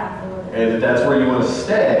 That's exactly what it is. And if that's where you want to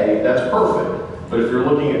stay, that's perfect. But if you're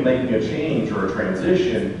looking at making a change or a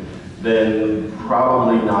transition, then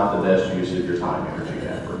probably not the best use of your time, energy, and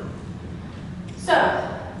effort. So,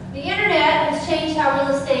 the internet has changed how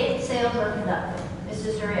real estate sales are conducted. It's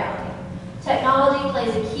just a reality. Technology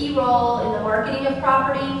plays a key role in the marketing of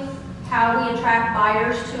property, how we attract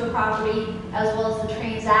buyers to a property, as well as the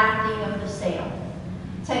transacting of the sale.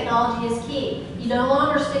 Technology is key. You no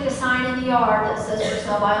longer stick a sign in the yard that says for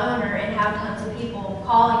sale by owner and have tons of people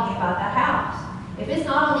calling you about that house. If it's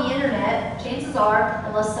not on the internet, chances are,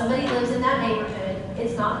 unless somebody lives in that neighborhood,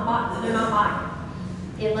 they're not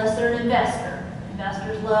buying. Unless they're an investor.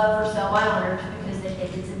 Investors love for sale by owners because they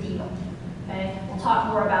think it's a deal. Okay? We'll talk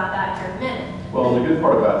more about that here in a minute. Well, the good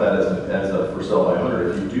part about that is, as a for sale by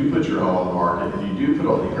owner, if you do put your home on the market and you do put it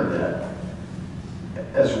on the internet,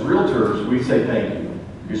 as realtors, we say thank you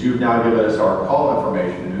because you've now given us our call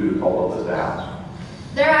information who to call to list the house.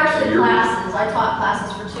 There are actually classes. I taught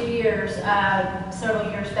classes for 2 years,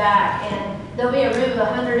 several years back, and there'll be a room of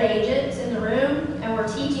 100 agents in the room, and we're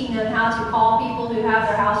teaching them how to call people who have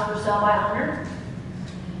their house for sale by owner.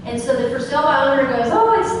 And so the for sale by owner goes,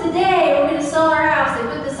 oh, it's the day, we're going to sell our house. They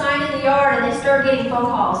put the sign in the yard, and they start getting phone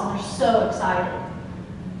calls, and they're so excited.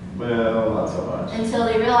 Well, not so much. Until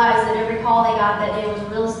they realize that every call they got that day was a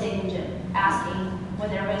real estate agent asking when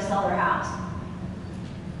they were going to sell their house.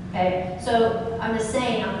 Okay, so I'm just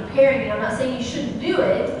saying, I'm preparing you. I'm not saying you shouldn't do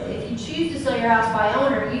it. If you choose to sell your house by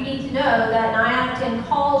owner, you need to know that 9 out of 10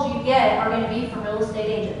 calls you get are going to be from real estate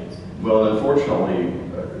agents. Well, unfortunately,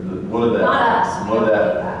 one of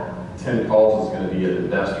that 10 calls is going to be an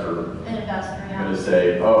investor. An investor, yeah. Going to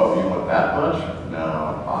say, oh, you want that much?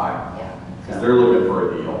 No, buy. Yeah. Because they're looking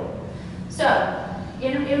for a deal. So,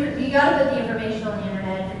 you got to put the information on the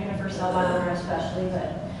internet if you're going to for sale by owner, especially.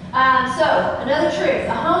 But so, another truth: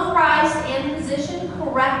 a home priced and positioned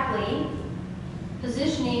correctly.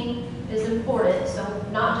 Positioning is important. So,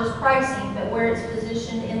 not just pricing, but where it's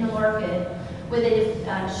positioned in the market.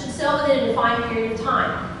 Should sell within a defined period of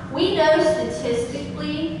time. We know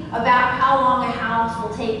statistically about how long a house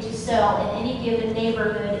will take to sell in any given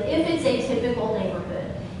neighborhood if it's a typical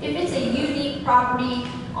neighborhood. If it's a unique property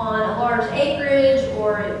on a large acreage,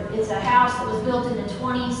 or it's a house that was built in the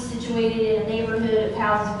 20s, situated in a neighborhood of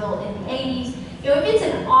houses built in the 80s, if it's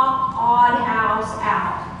an odd house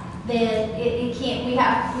out, then it can't. We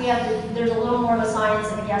have to. There's a little more of a science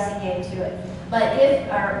and a guessing game to it,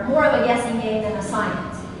 or more of a guessing game than a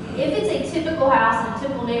science. If it's a typical house in a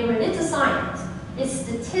typical neighborhood, it's a science. It's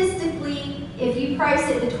statistically, if you price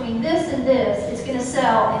it between this and this, it's going to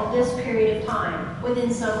sell in this period of time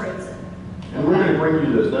within some reason. And we're going to bring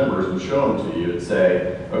you those numbers and show them to you and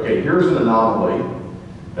say, okay, here's an anomaly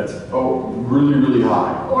that's, really, really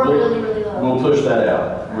high. Or really, really low. We'll push that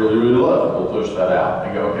out. Really, really low. We'll push that out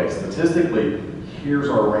and go, okay, statistically, here's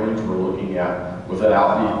our range we're looking at with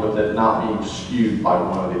it not being skewed by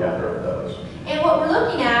one or the other of those. And what we're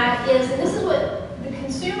looking at is, and this is what the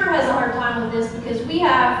consumer has a hard time with this, because we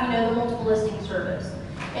have, the multiple listing service.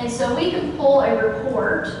 And so we can pull a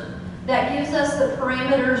report that gives us the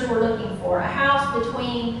parameters we're looking for. A house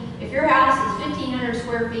if your house is 1,500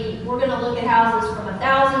 square feet, we're going to look at houses from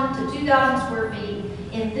 1,000 to 2,000 square feet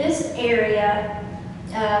in this area,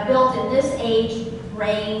 built in this age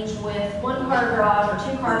range with 1-car garage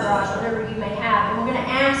or 2-car garage, whatever you may have. And we're going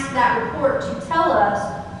to ask that report to tell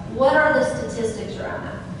us what are the statistics around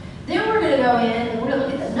that. Then we're going to go in and we're going to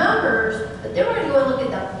look at the numbers, but then we're going to go and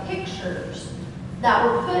look at the pictures that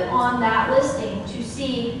were put on that listing to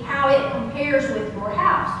see how it compares with your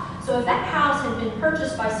house. So if that house had been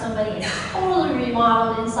purchased by somebody and totally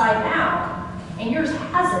remodeled inside and out, and yours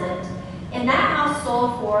hasn't, and that house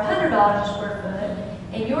sold for $100 a square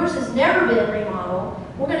foot, and yours has never been remodeled,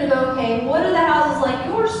 we're going to go, okay, what are the houses like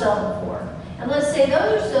yours selling for? And let's say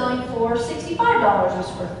those are selling for $65 a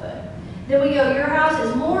square foot. Then we go, your house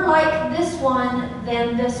is more like this one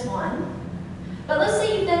than this one. But let's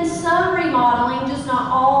say you've done some remodeling, just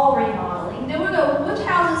not all remodeling. Then we go, which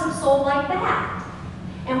houses have sold like that?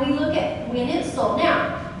 And we look at when it's sold.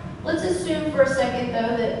 Now, let's assume for a second,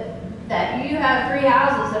 though, that you have 3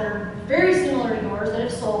 houses that are very similar to yours that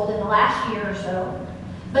have sold in the last year or so.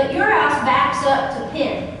 But your house backs up to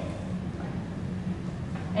Penn.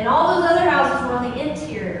 And all those other houses were on the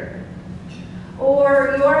interior.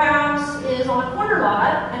 Or your house is on a corner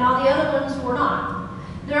lot and all the other ones were not.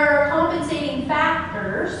 There are compensating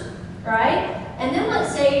factors, right? And then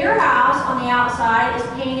let's say your house on the outside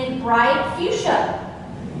is painted bright fuchsia.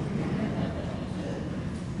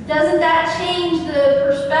 Doesn't that change the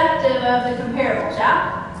perspective of the comparables,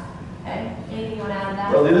 yeah? Okay, anything you want to add to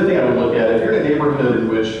that? Well, the other thing I would look at, if you're in a neighborhood in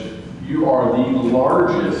which you are the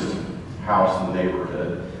largest house in the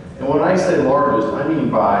neighborhood, and when I say largest, I mean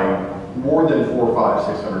by more than 400,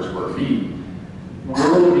 500, 600 square feet,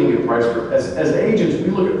 we're looking at price per, as agents, we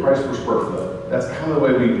look at price per square foot. That's kind of the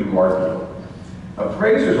way we do our deal.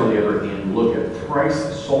 Appraisers, on the other hand, look at price,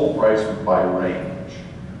 sold price by range.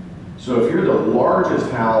 So if you're the largest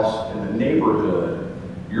house in the neighborhood,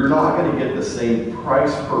 you're not going to get the same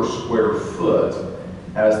price per square foot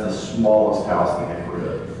as the smallest house in the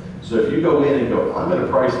neighborhood. So if you go in and go, I'm going to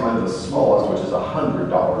price mine the smallest, which is $100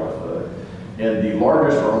 a foot, and the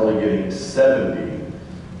largest are only getting $70,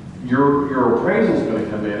 your appraisal is going to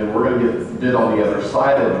come in and we're going to get bid on the other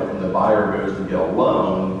side of it when the buyer goes to get a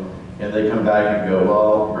loan, and they come back and go,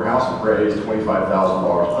 well, your house appraised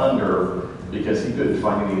 $25,000 under because he couldn't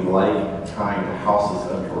find any like kind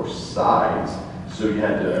houses of your size, so you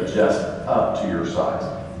had to adjust up to your size,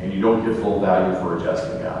 and you don't get full value for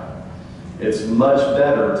adjusting up. It's much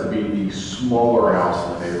better to be the smaller house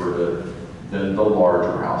in the neighborhood than the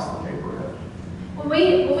larger house in the neighborhood. When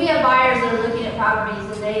we have buyers that are looking at properties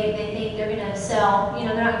and they think they're going to sell,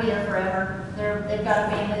 they're not going to be there forever. They've got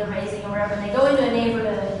a family they're raising or whatever, and they go into a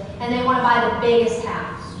neighborhood and they want to buy the biggest house.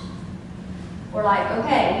 We're like,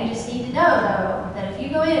 okay, you just need to know, though, that if you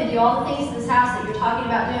go in and do all the things to this house that you're talking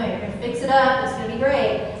about doing, you're going to fix it up, it's going to be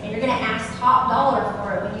great, and you're going to ask top dollar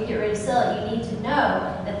for it when you get ready to sell it, you need to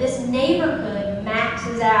know that this neighborhood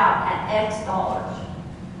maxes out at X dollars.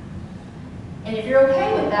 And if you're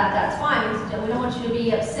okay with that, that's fine. We don't want you to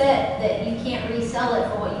be upset that you can't resell it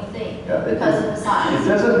for what you think because of the size. It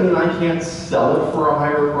doesn't mean I can't sell it for a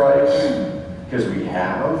higher price, because we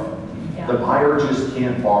have. Yeah. The buyer just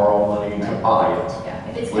can't borrow money to buy it. Yeah,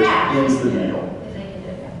 if it's which cash, ends the if deal. they can do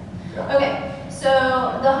it, yeah. Yeah. Okay,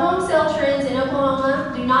 so the home sale trends in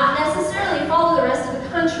Oklahoma do not necessarily follow the rest of the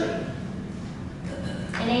country.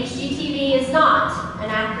 And HGTV is not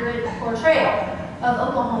an accurate portrayal of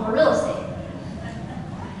Oklahoma real estate.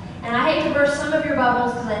 And I hate to burst some of your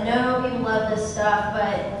bubbles because I know people love this stuff,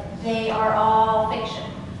 but they are all fiction.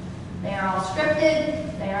 They are all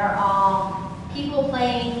scripted, they are all people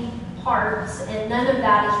playing parts, and none of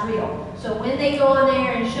that is real. So when they go on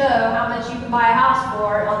there and show how much you can buy a house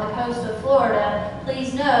for on the coast of Florida,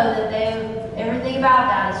 please know that everything about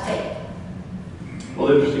that is fake. Well,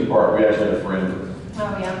 the interesting part, we actually had a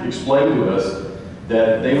friend explain to us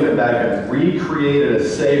that they went back and recreated a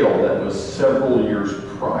sale that was several years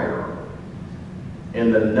prior.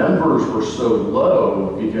 And the numbers were so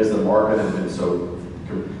low because the market had been so,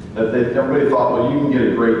 that everybody thought, well, you can get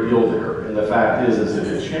a great deal there. And the fact is it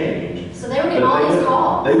had changed. So they were getting all these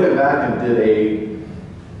calls. They went back and did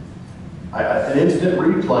an instant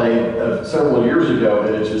replay of several years ago,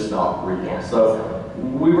 and it's just not real. Yeah. So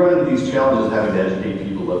we run into these challenges of having to educate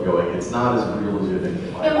people of going, it's not as real as you think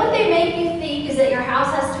it might be. And what they make you think is that your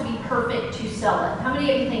house has to be perfect to sell it. How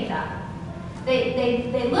many of you think that?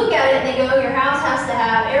 They look at it and they go, your house has to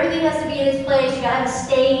have, everything has to be in its place, you gotta have a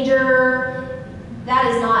stager. That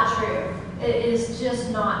is not true. It is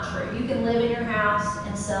just not true. You can live in your house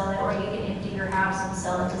and sell it, or you can empty your house and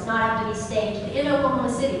sell it. It does not have to be staged. In Oklahoma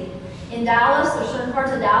City, in Dallas, there's certain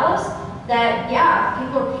parts of Dallas that,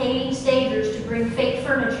 people are paying stagers to bring fake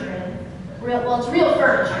furniture in. It's real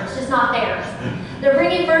furniture, it's just not theirs. They're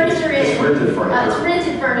bringing furniture in. It's rented furniture. It's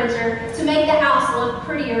rented furniture to make the house look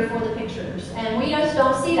prettier for the pictures. And we just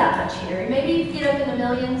don't see that much here. Maybe you get up in the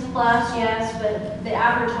millions plus, yes, but the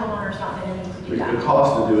average homeowner is not going to need to do that. The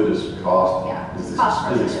cost to do it is cost. Yeah, It's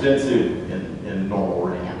cost expensive in normal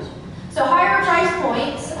ranges. So higher price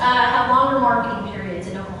points have longer marketing periods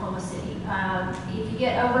in Oklahoma City. If you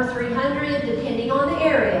get over 300, depending on the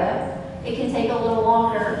area, it can take a little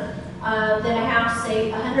longer than a house, say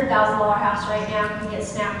a $100,000 house right now can get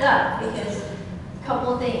snapped up because a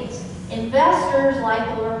couple of things. Investors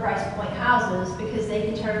like lower price point houses because they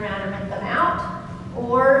can turn around and rent them out,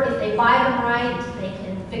 or if they buy them right, they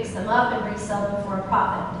can fix them up and resell them for a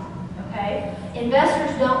profit. Okay?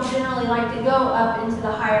 Investors don't generally like to go up into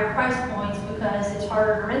the higher price points because it's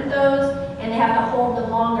harder to rent those and they have to hold them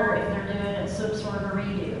longer if they're doing some sort of a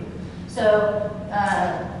redo. So,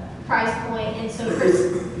 price point, and so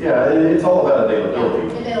yeah, it's all about availability.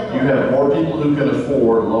 Yeah, availability. You have more people who can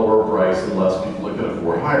afford lower price and less people who can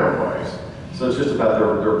afford higher price. So it's just about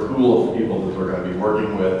their pool of people that they're going to be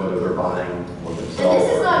working with, whether they're buying for themselves. And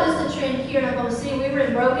this is not just a trend here in Oklahoma City. We were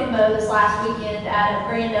in Broken Bow this last weekend at a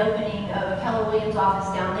grand opening of a Keller Williams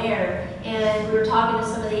office down there, and we were talking to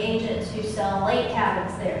some of the agents who sell lake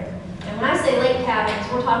cabins there. And when I say lake cabins,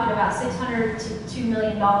 we're talking about $600 to $2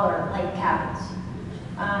 million lake cabins.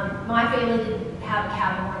 My family didn't have a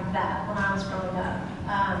cabin like that when I was growing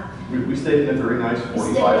up. We stayed in a very nice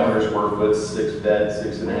 4,500 square foot, 6 beds,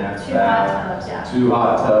 6.5 Two baths, hot tubs, yeah. 2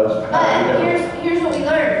 hot tubs. But here's what we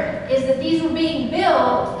learned, is that these were being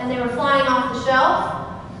built and they were flying off the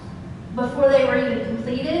shelf before they were even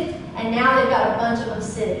completed, and now they've got a bunch of them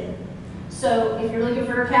sitting. So if you're looking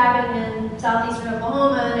for a cabin in southeastern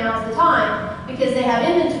Oklahoma, now's the time, because they have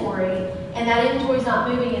inventory, and that inventory's not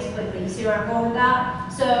moving as quickly. You see where I'm going with that?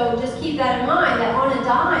 So just keep that in mind, that on a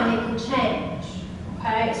dime it can change,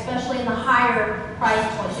 okay? Especially in the higher price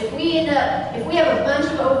points. If we have a bunch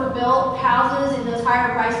of overbuilt houses in those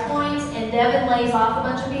higher price points, and Devon lays off a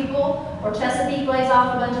bunch of people, or Chesapeake lays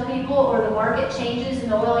off a bunch of people, or the market changes in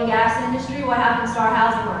the oil and gas industry, what happens to our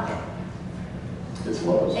housing market? It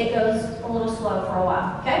slows. It goes a little slow for a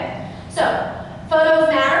while, okay? So, photos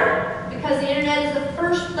matter because the internet is the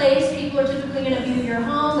first place people are typically going to view your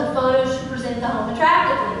home. The photos should present the home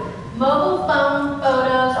attractively. Mobile phone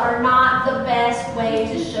photos are not the best way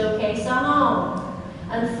to showcase a home.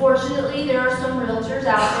 Unfortunately, there are some realtors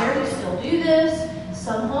out there who still do this.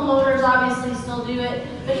 Some homeowners obviously still do it.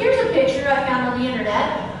 But here's a picture I found on the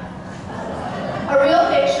internet. A real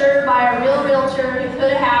picture by a real realtor who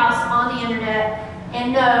put a house on the internet.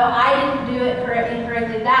 And no, I didn't do it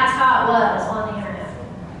incorrectly. That's how it was on the internet.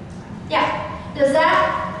 Yeah. Does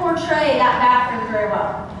that portray that bathroom very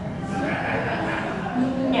well?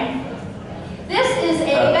 Yeah. This is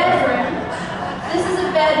a bedroom. This is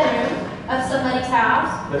a bedroom of somebody's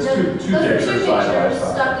house. That's Those two are pictures two side by pictures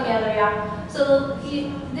side. stuck together, yeah. So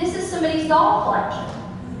this is somebody's doll collection.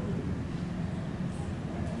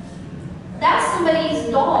 That's somebody's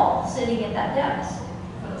doll sitting at that desk.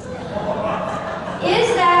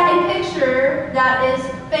 Is that a picture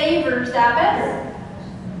that favors that bedroom?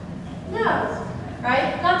 No,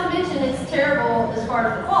 right? Not to mention it's terrible as far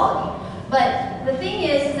as the quality. But the thing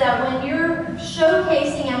is that when you're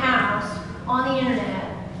showcasing a house on the internet,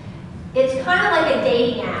 it's kind of like a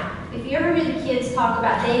dating app. If you ever hear the kids talk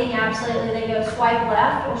about dating apps lately, they go swipe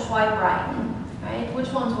left or swipe right, right?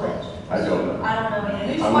 Which one's which? I don't know. I don't know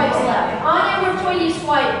either. Who swipes left? Anya, which way do you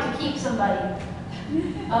swipe to keep somebody?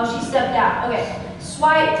 Oh, she stepped out. Okay.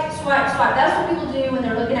 Swipe, swipe, swipe. That's what people do when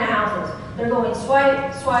they're looking at houses. They're going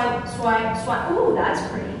swipe, swipe, swipe, swipe. Ooh, that's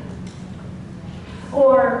pretty.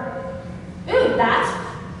 Or, ooh, that's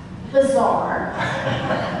bizarre.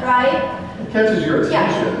 Right? It catches your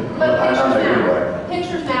attention. Yeah, but I pictures know you're matter. right.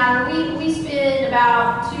 Pictures matter. We spend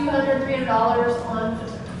about $200, $300 on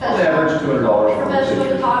On average, $200 for a professional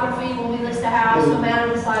picture. photography when we list a house, no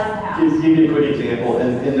matter the size of the house. Give you a quick example,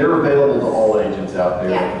 and they're available to all agents out there,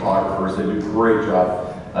 Yeah. photographers. They do a great job.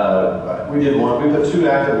 We did one. We put 2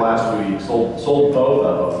 active last week. Sold both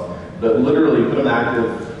of them, but literally put them active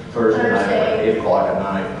Thursday night at 8 o'clock at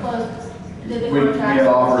night. Closed. Did the We contracts. had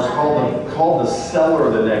offers. Called the seller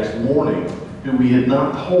the next morning, who we had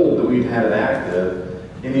not told that we'd had it active,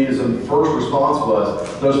 and his first response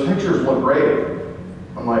was, "Those pictures look great."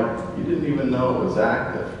 I'm like, "You didn't even know it was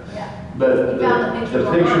active." Yeah. But You found the pictures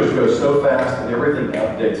the pictures online. go so fast and everything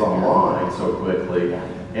updates online so quickly,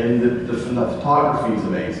 and the photography is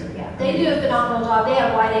amazing. Yeah, they do a phenomenal job. They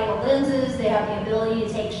have wide-angle lenses. They have the ability to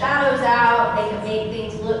take shadows out. They can make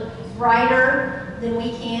things look brighter than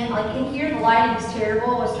we can. Like in here, the lighting is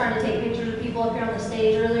terrible. I was trying to take pictures of people up here on the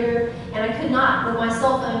stage earlier, and I could not, with my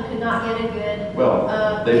cell phone, could not get a good.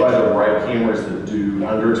 Well, they buy the right cameras that do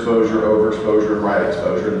underexposure, overexposure, and right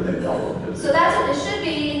exposure, and then they download it. So that's what it should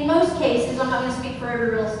be in most cases. I'm not going to speak for every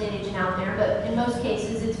real estate agent out there, but in most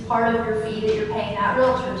cases, it's part of your fee that you're paying that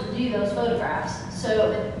realtor to do those photographs.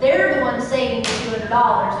 So they're the ones saving the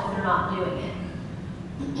 $200 if they're not doing it.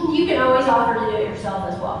 You can always offer to do it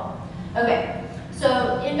yourself as well. Okay,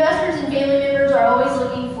 So investors and family members are always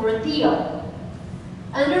looking for a deal.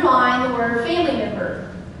 Underline the word family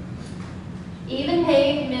member. Even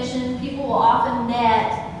paying commission, people will often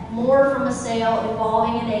net more from a sale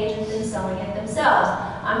involving an agent than selling it themselves.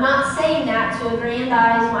 I'm not saying that to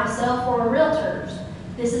aggrandize myself or realtors.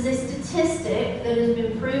 This is a statistic that has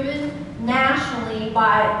been proven nationally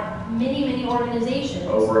by many, many organizations.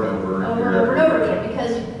 Over and over again.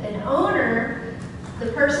 Because an owner,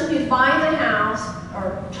 the person who's buying the house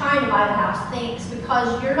or trying to buy the house, thinks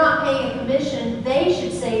because you're not paying a commission, they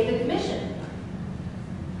should save the commission.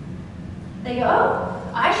 They go,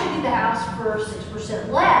 oh, I should get the house for 6%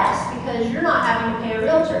 less because you're not having to pay a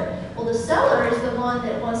realtor. Well, the seller is the one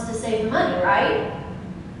that wants to save the money, right?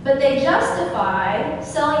 But they justify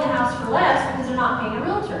selling the house for less because they're not paying a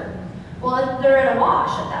realtor. Well, they're at a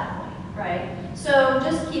wash at that point, right? So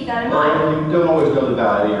just keep that in mind. Well, you don't always know the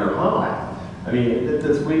value of your home. I mean,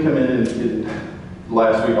 we come in and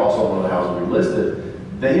last week also one of the houses we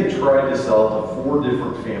listed, they had tried to sell it to 4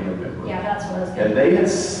 different family members. Yeah, that's what I was going to And they had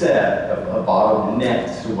set a bottom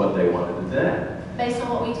net to what they wanted to net. Based on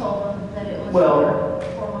what we told them, that it was Well,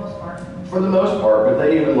 for most part. For the most part, but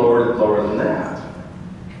they even lowered it lower than that.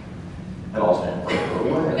 And I'll stand for it.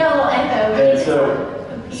 We got a little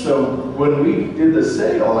echo. And so when we did the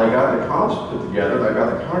sale, and I got the comps put together, and I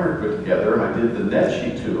got the contract put together, and I did the net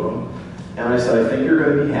sheet to them, and I said, I think you're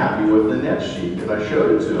going to be happy with the net sheet. And I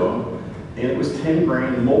showed it to them, and it was 10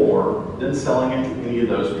 grand more than selling it to any of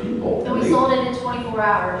those people. And we sold it in 24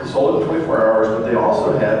 hours. They sold it in 24 hours, but they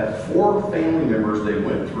also had 4 family members they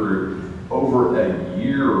went through. Over a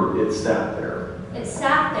year, it sat there. It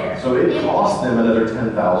sat there. So it cost them another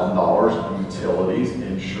 $10,000 in utilities,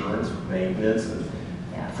 insurance, maintenance, and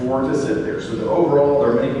for it to sit there. So overall,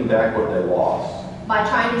 they're making back what they lost. By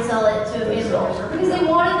trying to sell it to a family member. Because they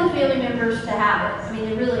wanted the family members to have it. I mean,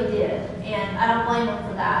 they really did. And I don't blame them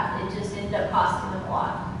for that. It just ended up costing them a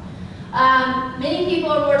lot. Many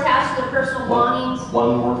people are more attached to their personal belongings.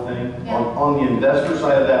 One more thing. Yeah. On the investor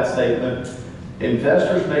side of that statement,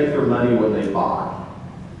 investors make their money when they buy.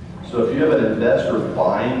 So if you have an investor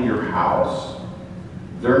buying your house,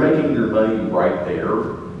 they're making their money right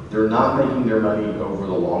there. They're not making their money over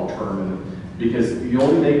the long term. Because you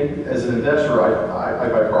only make, as an investor, I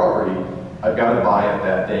buy property, I've got to buy it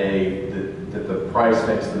that day that the price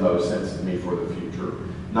makes the most sense to me for the future,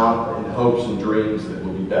 not in hopes and dreams that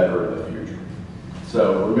will be better in the future.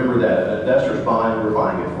 So remember that, if an investor's buying, we're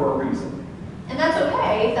buying it for a reason. And that's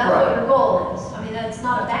okay if that's what your goal is. I mean, that's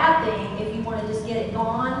not a bad thing if you want to just get it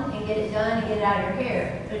gone and get it done and get it out of your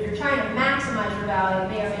hair. But if you're trying to maximize your value, it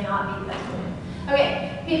may or may not be the best way.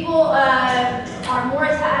 Okay, people are more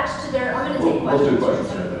attached to their, I'm going to take questions. We'll do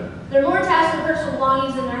questions in a minute. They're more attached to their personal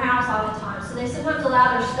belongings in their house all the time. So they sometimes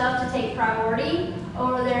allow their stuff to take priority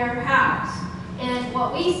over their house. And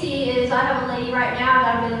what we see is, I have a lady right now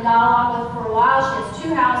that I've been in dialogue with for a while. She has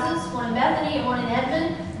 2 houses, one in Bethany and one in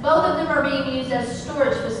Edmond. Both of them are being used as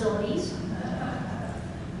storage facilities.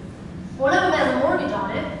 One of them has a mortgage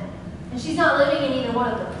on it, and she's not living in either one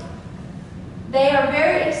of them. They are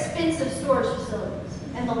very expensive storage facilities.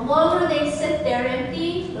 And the longer they sit there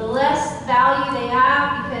empty, the less value they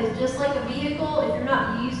have, because just like a vehicle, if you're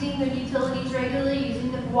not using the utilities regularly,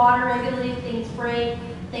 using the water regularly, things break,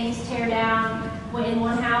 things tear down. When in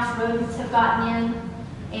one house, rodents have gotten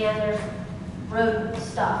in, and there's rodent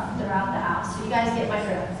stuff throughout the house. So you guys get my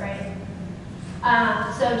drift, right?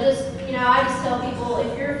 So I just tell people,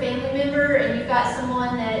 if you're a family member and you've got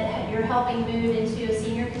someone that you're helping move into a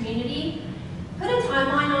senior community, put a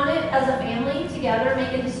timeline on it as a family together,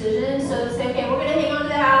 make a decision. So say, okay, we're going to hang on to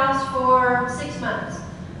the house for 6 months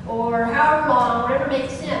or however long, whatever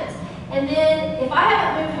makes sense. And then if I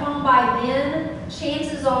haven't moved home by then,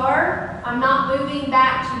 chances are I'm not moving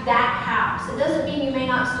back to that house. It doesn't mean you may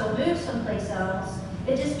not still move someplace else.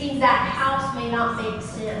 It just means that house may not make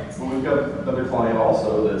sense. Well, we've got another client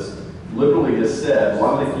also that's literally has said,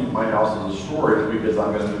 well, I'm going to keep my house as a storage because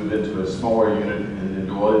I'm going to move into a smaller unit and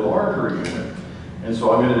into a larger unit. And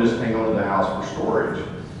so I'm going to just hang on to the house for storage.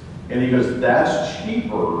 And he goes, that's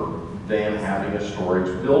cheaper than having a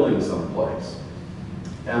storage building someplace.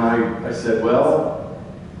 And I said, well,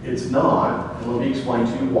 it's not, and let me explain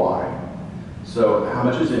to you why. So how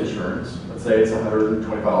much is insurance? Let's say it's $125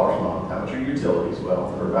 a month. How much are utilities?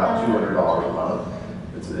 Well, they're about $200 a month.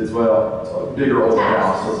 It's a bigger older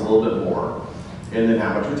house, so it's a little bit more. And then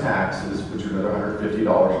how much are taxes, which are another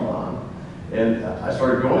 $150 a month. And I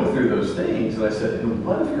started going through those things, and I said, and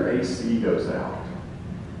what if your AC goes out?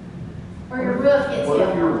 Or your roof gets What hit?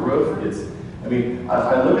 if your roof gets,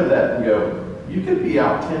 I look at that and go, you could be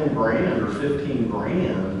out 10 grand or 15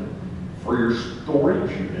 grand for your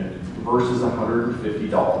storage unit versus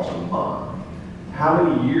 $150 a month. How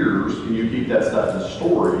many years can you keep that stuff in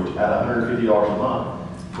storage at $150 a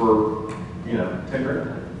month for, 10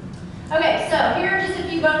 grand? Okay, so here are just a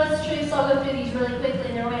few bonus truths. I'll go through these really quickly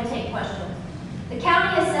and then we're going to take questions. The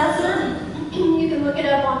county assessor, you can look it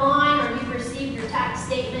up online or you've received your tax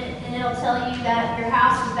statement and it'll tell you that your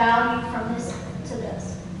house is valued from this to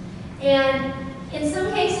this. And in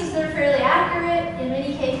some cases they're fairly accurate, in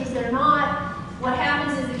many cases they're not. What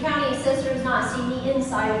happens is the county assessor has not seen the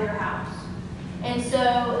inside of your house. And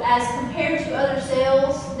so as compared to other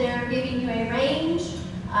sales, they're giving you a range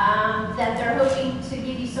that they're hoping to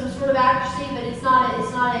give you some sort of accuracy, but it's not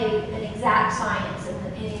an exact science in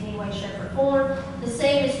any way, shape, or form. The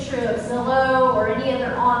same is true of Zillow or any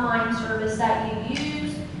other online service that you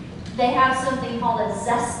use. They have something called a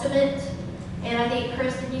Zestimate. And I think,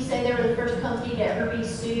 Chris, did you say they were the first company to ever be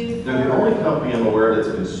sued? They're the only company I'm aware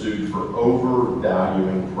that's been sued for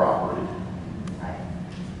overvaluing property. Right.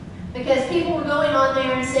 Because people were going on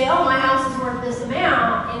there and say, oh, my house is worth this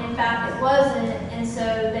amount, and in fact it wasn't, and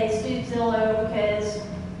so they sued Zillow because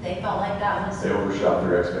they felt like that was They overshot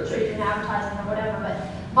their expectations. treated in advertising or whatever.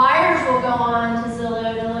 But buyers will go on to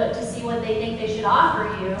Zillow to look to see what they think they should offer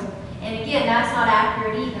you. And again, that's not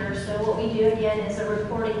accurate either. So what we do again is a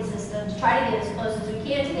reporting system to try to get as close as we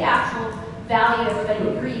can to the actual value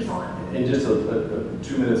everybody agrees on. In just 30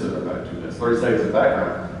 seconds of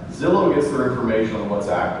background, Zillow gets their information on what's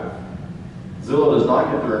active. Zillow does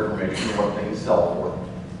not get their information on what things sell for.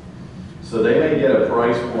 So they may get a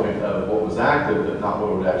price point of what was active, but not what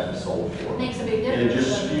it would actually sold for. Makes a big difference. And it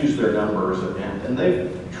just skews their numbers, and they've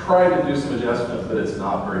tried to do some adjustments, but it's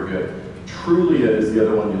not very good. Trulia is the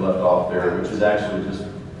other one you left off there, which is actually just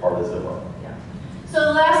part of Zillow. Yeah. So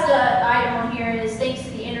the last item on here is, thanks to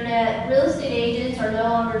the internet, real estate agents are no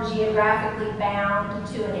longer geographically bound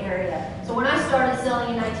to an area. So when I started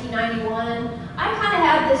selling in 1991, I kind of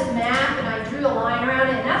had this map and I drew a line around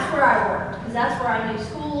it, and that's where I worked, because that's where I knew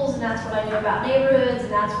schools, and that's what I knew about neighborhoods,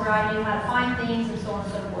 and that's where I knew how to find things, and so on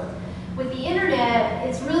and so forth. With the internet,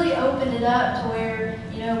 it's really opened it up to where,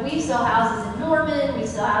 we sell houses in Norman, we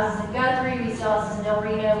sell houses in Guthrie, we sell houses in El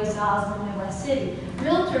Reno, we sell houses in Midwest City.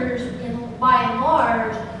 Realtors, by and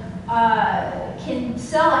large, can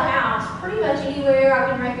sell a house pretty much anywhere.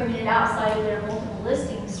 I would recommend it outside of their multiple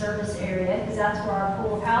listing service area, because that's where our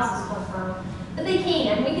pool of houses come from. But they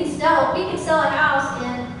can. We can sell a house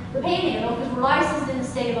in the Panhandle because we're licensed in the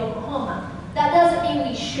state of Oklahoma. That doesn't mean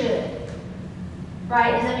we should.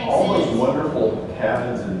 Right? Does that make All sense? those wonderful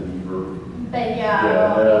cabins in Beaver. But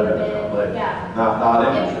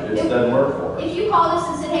Not interested. It doesn't work for us. If you called us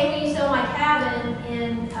and said, hey, will you sell my cabin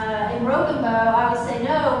in Broken Bow, I would say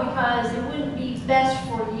no, because it wouldn't be best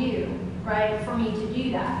for you, right, for me to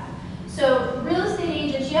do that. So real estate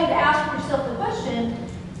agents, you have to ask yourself the question,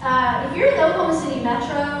 if you're in the Oklahoma City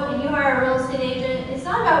Metro and you hire a real estate agent, it's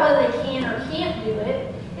not about whether they can or can't do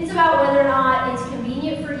it. It's about whether or not it's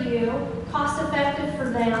convenient for you, cost effective for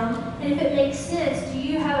them, and if it makes sense, do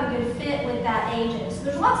you have a good fit with that agent? So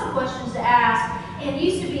there's lots of questions to ask, and it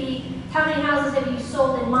used to be, how many houses have you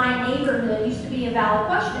sold in my neighborhood used to be a valid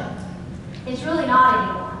question. It's really not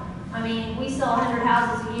anymore. I mean, we sell 100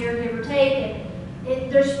 houses a year, give or take,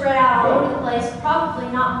 and they're spread out all over the place, probably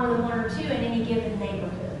not more than one or two in any given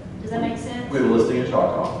neighborhood. Does that make sense? We have a listing in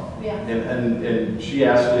Choctaw. Yeah. And she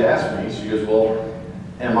actually asked me, she goes, well,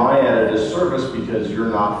 am I at a disservice because you're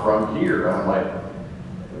not from here? And I'm like,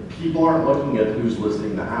 people aren't looking at who's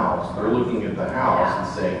listing the house. They're looking at the house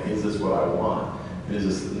and saying, is this what I want? Is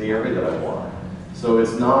this in the area that I want? So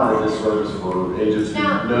it's not a disservice for agents who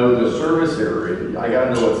know the service area. I got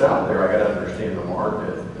to know what's out there. I got to understand the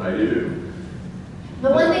market, and I do.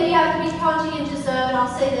 The one thing you have to be conscientious of, and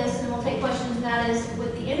I'll say this and we'll take questions, and that is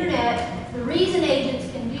with the internet, the reason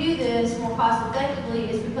agents can do this more cost effectively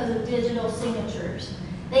is because of digital signatures.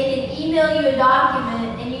 They can email you a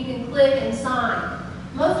document and you can click and sign.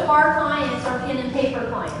 Most of our clients are pen and paper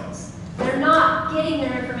clients. They're not getting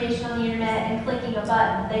their information on the internet and clicking a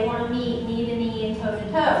button. They want to meet knee to knee and toe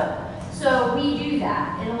to toe. So we do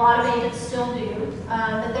that, and a lot of agents still do.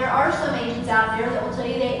 But there are some agents out there that will tell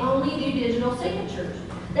you they only do digital signatures.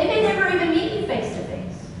 They may never even meet you face to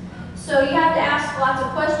face. So you have to ask lots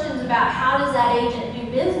of questions about how does that agent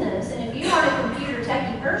do business. And if you aren't a computer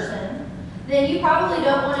techie person, then you probably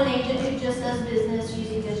don't want an agent who just does business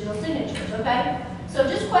using digital signatures, okay? So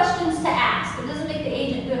just questions to ask. It doesn't make the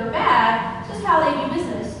agent good or bad, it's just how they do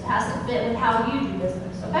business. It has to fit with how you do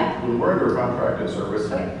business, okay? When we're under a contracted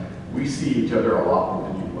service, we see each other a lot more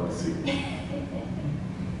than you want to see.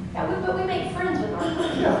 But we make friends with our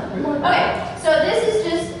clients. Yeah, Okay, so this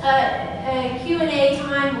is just a Q&A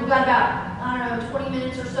time. We've got about, 20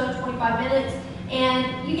 minutes or so, 25 minutes.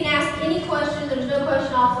 And you can ask any question. There's no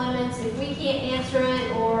question off limits. If we can't answer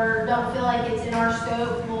it or don't feel like it's in our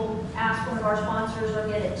scope, we'll ask one of our sponsors or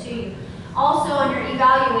get it to you. Also, on your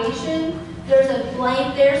evaluation, there's a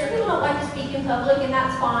blank there. Some people don't like to speak in public, and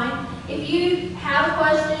that's fine. If you have a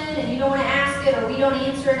question and you don't want to ask it or we don't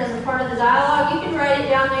answer it as a part of the dialogue, you can write it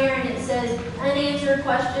down there and it says unanswered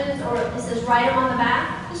questions or it says write them on the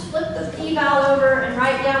back. Just flip the eval over and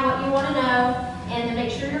write down what you want to know and then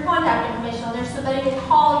make sure your contact information on there. Somebody will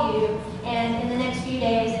call you and in the next few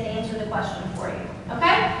days and answer the question for you.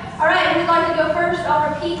 Okay? All right, who'd like to go first?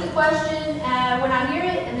 I'll repeat the question when I hear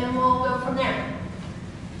it and then we'll go from there.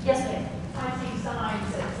 Yes, ma'am. I see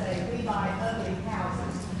signs that say we buy ugly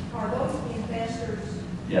houses. Are those investors?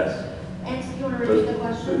 Yes. And so you want to repeat the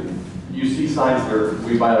question? You see signs there,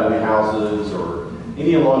 we buy ugly houses or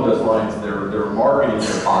any along those lines, they're marketing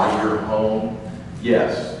to buy your home.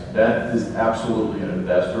 Yes, that is absolutely an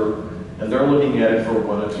investor. And they're looking at it for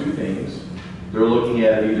one of two things. They're looking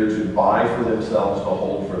at it either to buy for themselves to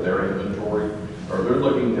hold for their inventory, or they're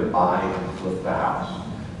looking to buy and flip the house.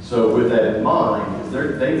 So with that in mind,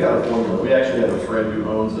 they've got a formula. We actually have a friend who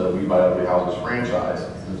owns a We Buy Ugly Houses franchise.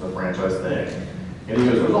 It's a franchise thing. And he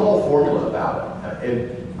goes, there's a whole formula about it.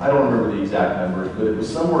 And I don't remember the exact numbers, but it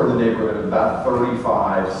was somewhere in the neighborhood of about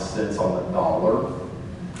 35 cents on the dollar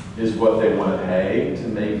is what they want to pay to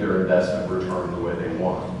make their investment return the way they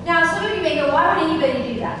want. Now, some of you may go, why would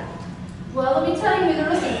anybody do that? Well, let me tell you who they're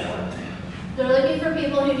looking for. They're looking for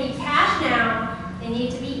people who need cash now, they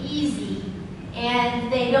need to be easy,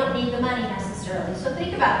 and they don't need the money necessarily. So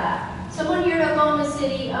think about that. Someone here in Oklahoma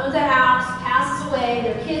City owns a house, passes away,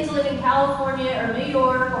 their kids live in California or New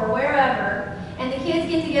York or wherever, and the kids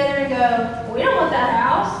get together and go, well, we don't want that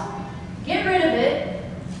house, get rid of it.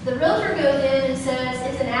 The realtor goes in and says,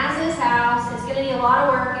 it's an as-is house, it's going to need a lot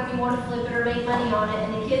of work if you want to flip it or make money on it,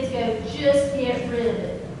 and the kids go, just get rid of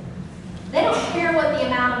it. They don't care what the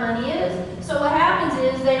amount of money is. So what happens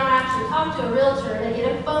is they don't actually talk to a realtor. They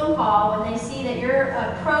get a phone call when they see that you're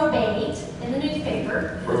a probate in the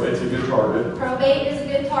newspaper. Probate's a good target. Probate is a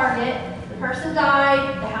good target. The person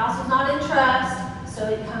died, the house is not in trust, so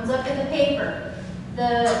it comes up in the paper.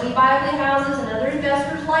 The We Buy Ugly Houses and other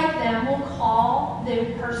investors like them will call the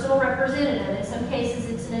personal representative. In some cases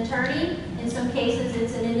it's an attorney, in some cases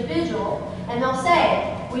it's an individual, and they'll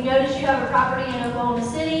say, we notice you have a property in Oklahoma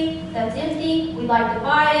City that's empty, we'd like to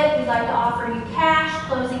buy it, we'd like to offer you cash,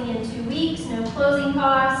 closing in 2 weeks, no closing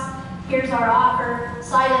costs, here's our offer,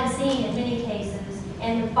 sight unseen in many cases,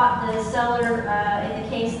 and the seller, in the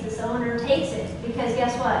case the owner takes it, because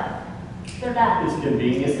guess what? They're done. It's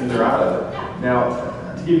convenient and they're out of it. Yeah.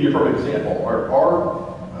 Now, to give you a perfect example,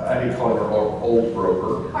 I hate calling her our old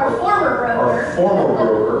broker. Our former broker. Our former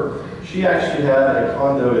broker, she actually had a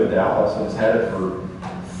condo in Dallas and has had it for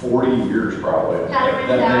 40 years probably. Had it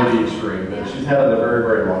rented That out. may be extreme, but she's had it a very,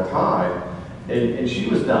 very long time. And she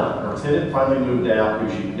was done. Her tenant finally moved out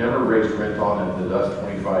because she'd never raised rent on it in the last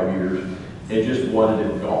 25 years and just wanted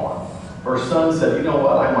it gone. Her son said, you know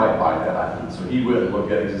what, I might buy that. So he went and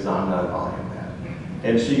looked at it and says, I'm not buying that.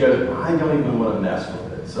 And she goes, I don't even want to mess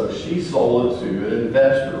with it. So she sold it to an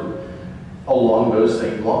investor along those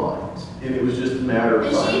same lines. And it was just a matter of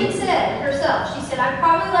And time. she even said herself, she said, I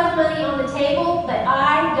probably left money on the table, but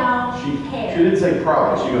I don't care. She didn't say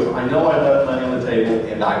probably. She goes, I know I left money on the table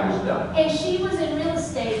and I was done. And she was in real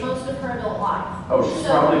estate most of her adult life. Oh, she's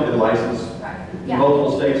So- probably been licensed Right, in yeah.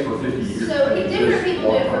 multiple states for 50 years. So I mean, different just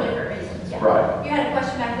people do it for long time. different reasons, yeah. Right. You had a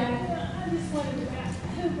question back there? I just wondered about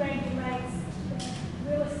who regulates the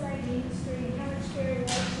real estate industry, how much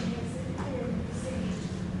variation is it here in the city?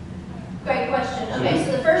 Great question. Okay,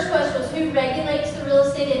 so the first question was who regulates the real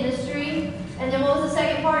estate industry? And then what was the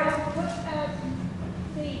second part? What,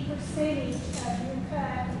 the percentage of your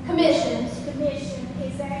cut Commissions. commission,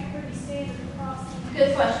 is that pretty standard across the?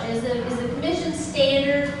 Good question. Is the commission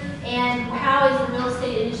standard and how is the real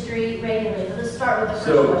estate industry regulated? Let's start with the first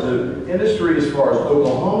So question. the industry, as far as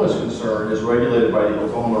Oklahoma is concerned, is regulated by the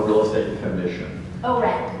Oklahoma Real Estate Commission. Oh,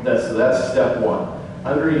 right. So that's step one.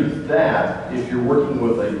 Underneath that, if you're working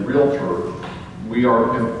with a realtor, we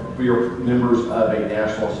are members of a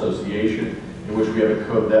national association in which we have a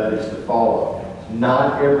code of ethics to follow.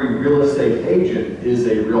 Not every real estate agent is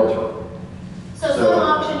a realtor. So So- some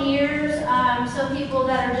auctioneers, some people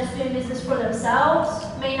that are just doing business for themselves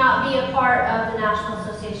may not be a part of the National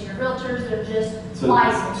Association of Realtors. They're just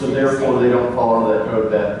licensed. So in the therefore, state. they don't fall under that code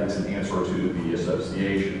of ethics and answer to the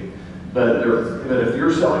association. But if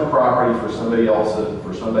you're selling property for somebody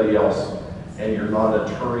else, and you're not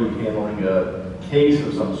an attorney handling a case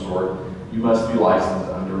of some sort, you must be licensed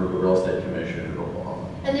under the Real Estate Commission in Oklahoma.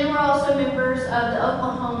 And then we're also members of the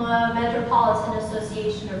Oklahoma Metropolitan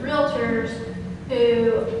Association of Realtors,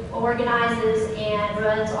 who organizes and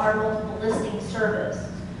runs our multiple listing service.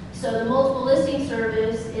 So the multiple listing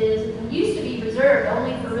service used to be reserved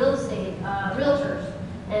only for real estate realtors,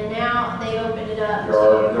 and now they opened it up.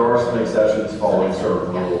 There are some exceptions following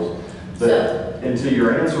certain rules. But and to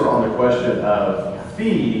your answer on the question of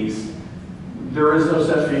fees, there is no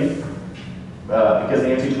set fee. Because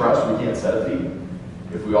antitrust, we can't set a fee.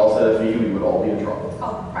 If we all set a fee, we would all be in trouble. It's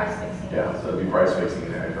called price fixing. Yeah, so it'd be price fixing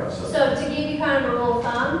in antitrust. So to give you kind of a rule of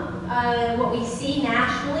thumb, what we see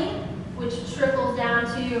nationally, which trickles down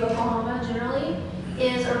to Oklahoma generally,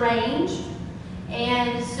 is a range.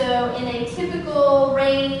 And so in a typical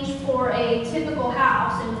range for a typical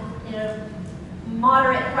house, in a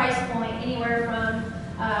moderate price point, anywhere from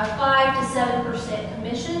 5 to 7%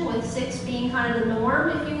 commission, with 6 being kind of the norm,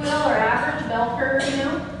 if you will, or average bell curve,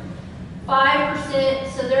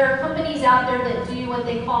 5%. So there are companies out there that do what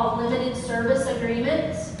they call limited service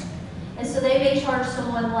agreements, and so they may charge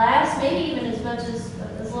someone less, maybe even as much as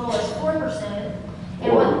little as 4%,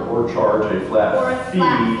 and or charge a flat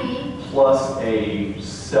fee plus a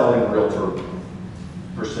selling realtor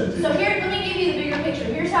percentage. So here, let me give you the bigger picture.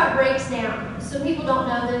 Here's how it breaks down. Some people don't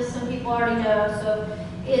know this, some people already know. So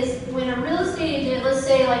is when a real estate agent, let's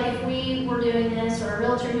say like if we were doing this, or a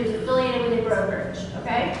realtor who's affiliated with a brokerage,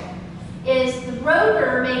 okay? Is the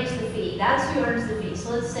broker makes the fee. That's who earns the fee.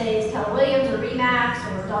 So let's say it's Keller Williams or Remax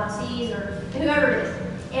or Don C's or whoever it is.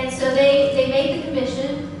 And so they make the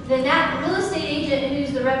commission. Then that real estate agent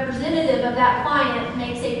who's the representative of that client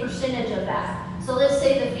makes a percentage of that. So let's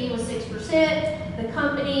say the fee was 6%. The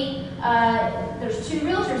company, there's 2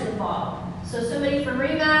 realtors involved. So somebody from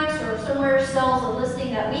Remax or somewhere sells a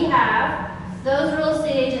listing that we have. Those real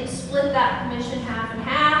estate agents split that commission half and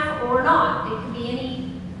half, or not. It could be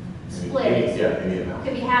any split. Any amount. It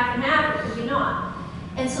could be half and half, it could be not.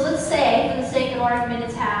 And so let's say, for the sake of argument,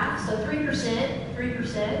 it's half. So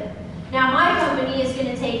 3%. Now my company is going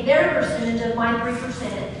to take their percentage of my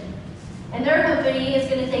 3%. And their company is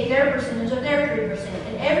going to take their percentage of their 3%.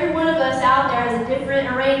 And every one of us out there has a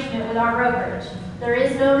different arrangement with our brokerage. There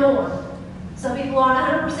is no norm. Some people are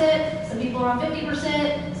on 100%, some people are on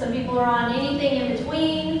 50%, some people are on anything in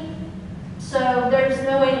between. So there's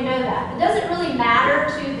no way to know that. It doesn't really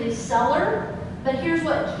matter to the seller, but here's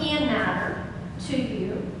what can matter to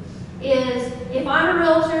you, is if I'm a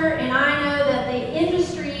realtor and I know that the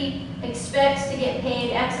industry expects to get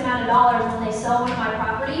paid X amount of dollars when they sell one of my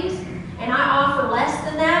properties, and I offer less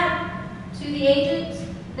than that to the agents,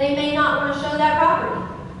 they may not want to show that property.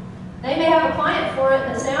 They may have a client for it,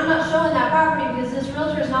 but say, I'm not showing that property because this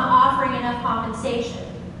realtor is not offering enough compensation.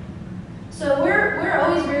 So we're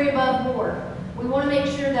always very above board. We want to make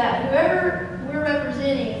sure that whoever we're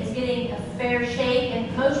representing is getting a fair shake,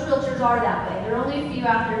 and most realtors are that way. There are only a few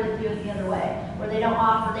out there that do it the other way, where they don't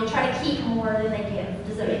offer, they try to keep more than they give.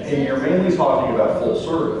 Does that make sense? And you're mainly talking about full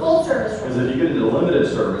service. Full service. Because if you get into limited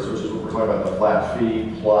service, which is what we're talking about, the flat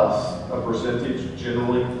fee plus a percentage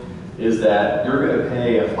generally, is that you're going to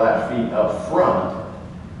pay a flat fee up front.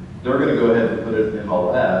 They're going to go ahead and put it in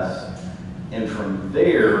MLS, and from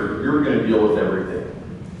there, you're going to deal with everything.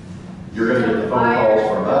 You're going to get the phone calls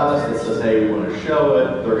from us that says, hey, we want to show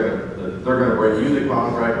it. They're going to bring you the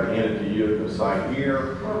contract and hand it to you to sign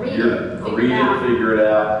here. Or read it, figure it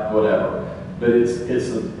out, whatever. But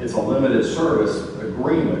it's a limited service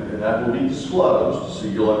agreement, and that will be disclosed, so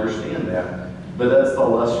you'll understand that. But that's the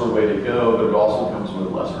lesser way to go, but it also comes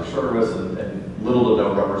with lesser service and little to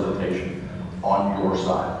no representation on your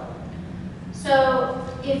side. So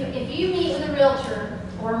if you meet with a realtor,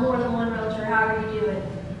 or more than one realtor, however you do it,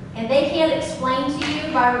 and they can't explain to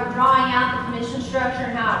you by drawing out the commission structure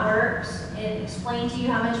and how it works, and explain to you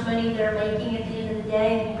how much money they're making at the end of the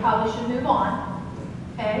day, then you probably should move on,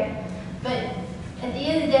 okay? But at the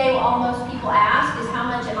end of the day, what all most people ask is, how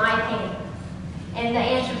much am I paying? And the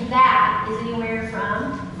answer to that is anywhere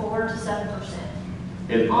from 4 to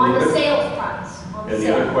 7% on the sales price. And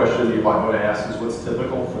the other question you might want to ask is, what's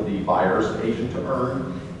typical for the buyer's agent to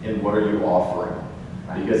earn, and what are you offering?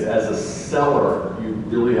 Right. Because as a seller, you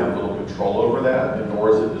really have little control over that, and nor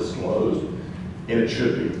is it disclosed, and it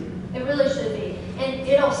should be. It really should be. And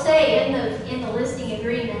it'll say in the listing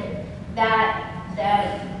agreement that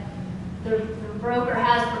the broker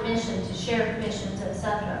has permission to share commissions,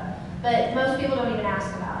 etc. But most people don't even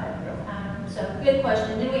ask about it. So good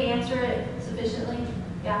question. Did we answer it sufficiently?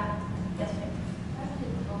 Yeah. Yes, ma'am.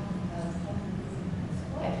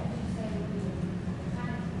 Okay.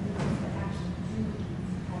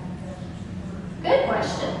 Good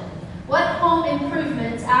question. What home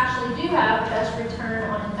improvements actually do have best return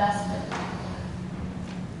on investment?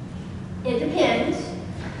 It depends.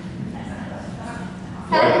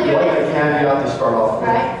 You like a caveat to start off with.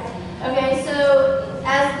 Right? Okay, so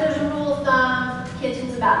as there's a rule of thumb,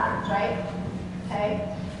 kitchens and bathrooms, right?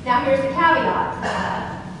 Okay. Now here's the caveat to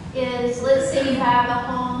that. Is let's say you have a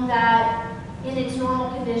home that in its normal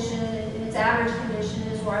condition, in its average condition,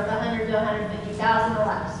 is worth $100,000 to $150,000 or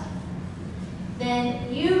less.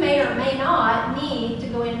 Then you may or may not need to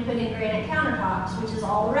go in and put in granite countertops, which is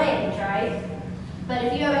all the rage, right? But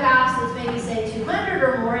if you have a house that's maybe say 200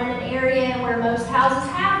 or more in an area where most houses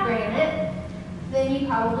have granite, then you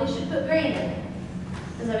probably should put granite.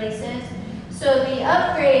 Does that make sense? So the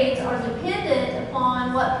upgrades are dependent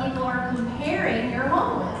upon what people are comparing your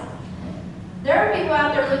home with. There are people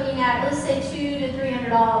out there looking at, let's say, $200,000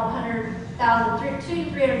 to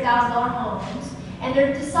 $300,000 homes, and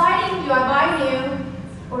they're deciding, do I buy new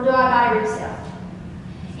or do I buy resale?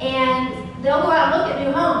 And they'll go out and look at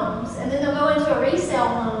new homes, and then they'll go into a resale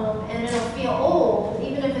home, and it'll feel old,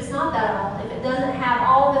 even if it's not that old, if it doesn't have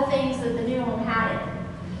all the things that the new home had in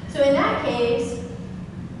it. So in that case,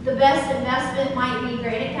 the best investment might be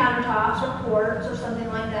granite countertops or quartz or something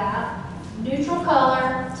like that. Neutral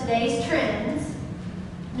color, today's trends,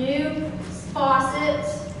 new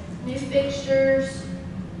faucets, new fixtures,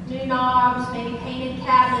 new knobs, maybe painted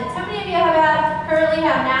cabinets. How many of you currently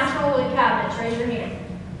have natural wood cabinets? Raise your hand.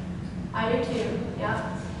 I do too,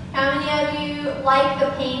 yeah. How many of you like the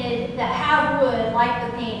painted, that have wood,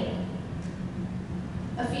 like the painted?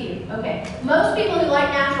 A few, okay. Most people who like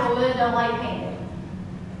natural wood don't like painted.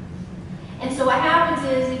 And so what happens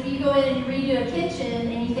is if you go in and you redo a kitchen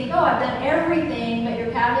and you think, oh, I've done everything, but your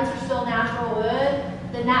cabinets are still natural wood,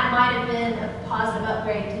 then that might have been a positive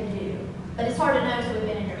upgrade to do. But it's hard to know until we've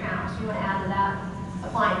been in your house. You want to add to that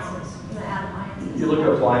appliances. You want to add appliances. You look at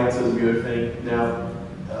appliances, good thing. Now,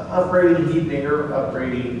 upgrading heat dinner,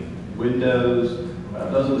 upgrading windows,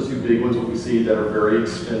 those are the two big ones that we see that are very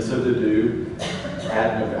expensive to do,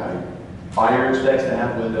 add no value. Buyer expects to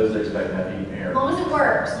have windows, they expect to have heat and air. As long as it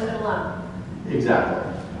works, leave it alone. Exactly.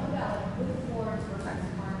 What about wood floors versus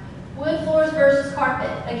carpet? Wood floors versus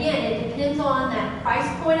carpet. Again, it depends on that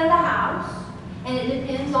price point of the house, and it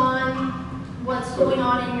depends on what's going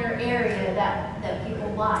on in your area that people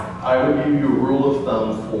like. I would give you a rule of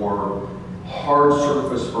thumb for hard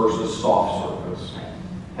surface versus soft surface.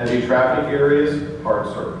 Heavy traffic areas, hard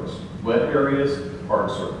surface. Wet areas, hard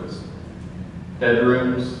surface.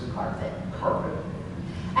 Bedrooms, Carpet. carpet.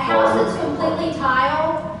 A house that's completely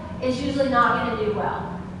tile is usually not going to do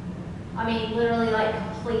well. I mean, literally like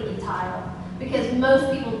completely tile. Because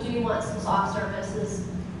most people do want some soft surfaces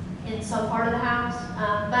in some part of the house.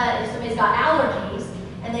 But if somebody's got allergies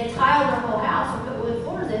and they've tiled their whole house or put wood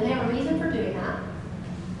floors in, they have a reason for doing that,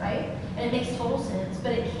 right? And it makes total sense,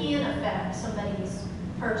 but it can affect somebody's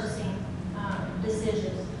purchasing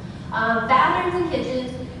decisions. Bathrooms and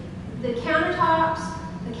kitchens, the countertops,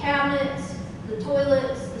 the cabinets, the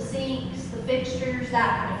toilets, the sinks, the fixtures,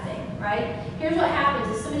 that kind of thing, right? Here's what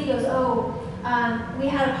happens is somebody goes, oh, we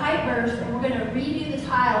had a pipe burst and we're going to redo the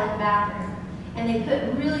tile in the bathroom. And they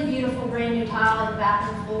put really beautiful brand new tile in the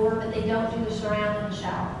bathroom floor, but they don't do the surround in the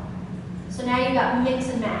shower. So now you've got mix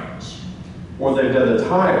and match. Or they've done a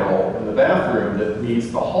tile in the bathroom that meets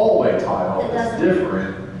the hallway tile That that's doesn't.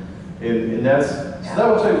 different. And that's, so that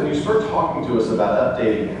would say when you start talking to us about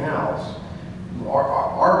updating a house,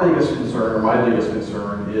 our biggest concern, or my biggest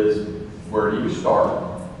concern, is where do you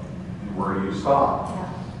start and where do you stop? Yeah.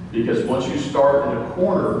 Because once you start in a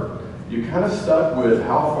corner, you're kind of stuck with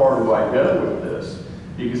how far do I go with this?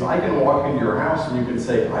 Because I can walk into your house and you can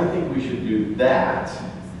say, I think we should do that.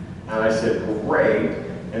 And I said, great.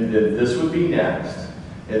 And then this would be next.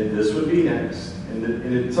 And this would be next. And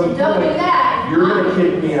at some And don't point, do that. you're going to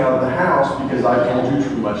kick me out of the house because I told you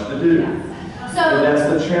too much to do. And So, that's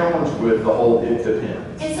the challenge with the whole it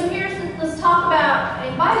depends. and so let's talk about,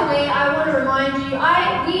 and by the way, I want to remind you,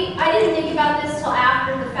 I didn't think about this till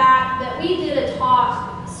after the fact, that we did a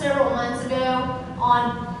talk several months ago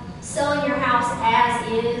on selling your house as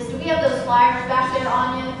is. Do we have those flyers back there,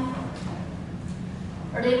 Anya?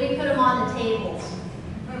 Or did we put them on the tables?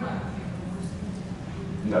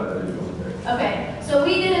 No, that didn't go there. Okay, so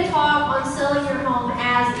we did a talk on selling your home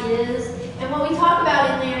as is, and what we talk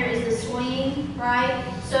about in there is the swing, right?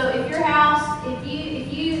 So if your house,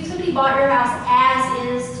 if somebody bought your house as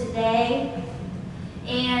is today,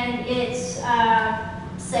 and it's,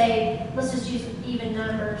 say, let's just use even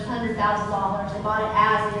numbers, $100,000, they bought it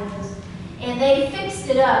as is, and they fixed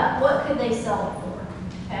it up, what could they sell it for?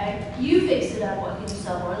 Okay, you fixed it up, what could you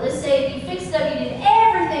sell it for? Let's say if you fixed it up, you did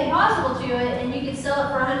everything possible to it, and you could sell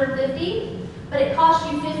it for $150, but it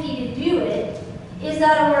cost you $50 to do it. Is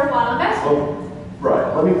that a worthwhile investment? Well,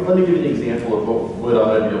 Right. Let me give you an example of what I'm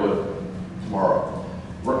going to deal with tomorrow.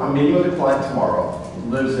 I'm meeting with a client tomorrow,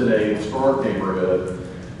 lives in a historic neighborhood,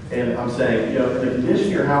 and I'm saying, the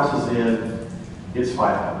condition your house is in, it's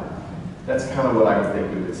 $500. That's kind of what I would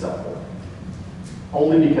think we could sell for.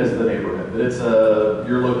 Only because of the neighborhood. But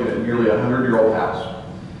you're looking at nearly a 100-year-old house.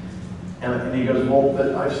 And he goes, well,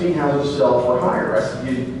 but I've seen houses sell for higher. I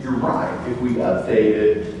said, you're right. If we update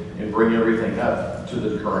it and bring everything up to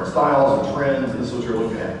the current styles and trends, this is what you're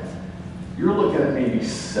looking at. You're looking at maybe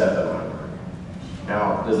 $700.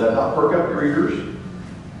 Now, does that not perk up your ears?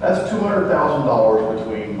 That's $200,000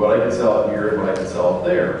 between what I can sell here and what I can sell up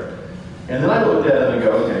there. And then I looked at it and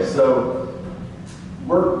go, okay, so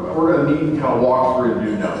we're going to meet and kind of walk through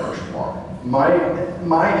new numbers tomorrow.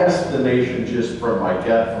 My estimation, just from my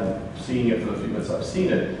gut, from seeing it for the few minutes I've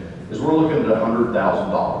seen it, is we're looking at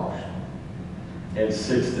 $100,000 in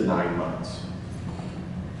 6 to 9 months.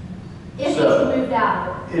 If he's moved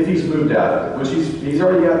out. If he's moved out of it, which he's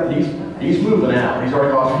already got, he's moving out.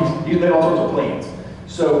 He's made all sorts of plans.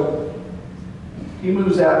 So he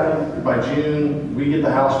moves out by June. We get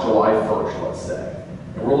the house July 1st, let's say.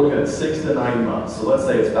 And we're looking at 6 to 9 months. So let's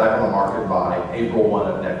say it's back on the market by April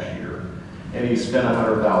 1 of next year. And he spent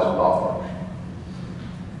 $100,000.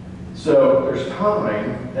 So there's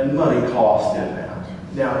time and money cost in that.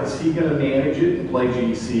 Now, is he going to manage it and play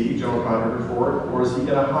GC, general contractor, for it, or is he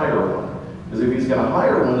going to hire one? Because if he's going to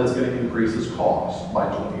hire one, that's going to increase his cost by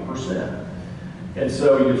 20%. And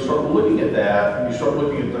so you start looking at that, and you start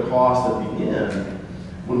looking at the cost at the end.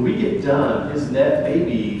 When we get done, his net may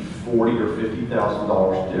be $40,000 or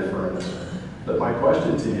 $50,000 difference. But my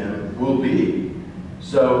question to him will be,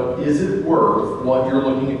 so is it worth what you're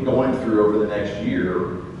looking at going through over the next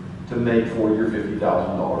year to make $40,000 or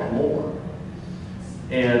 $50,000 more?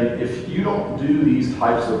 And if you don't do these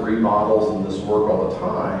types of remodels and this work all the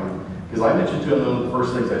time, because I mentioned to him, one of the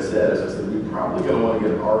first things I said is, we're probably going to want to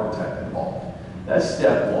get an architect involved. That's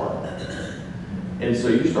step one. And so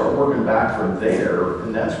you start working back from there,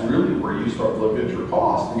 and that's really where you start looking at your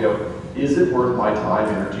cost and go, is it worth my time,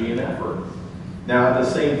 energy, and effort? Now, at the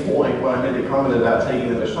same point, when I made the comment about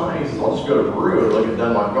taking the shine, he says, I'll just go to Peru and look at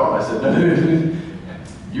Dunlop Gone. I said, no,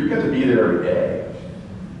 you're going to be there every day.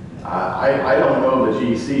 I don't know the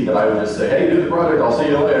GC that I would just say, hey, do the project, I'll see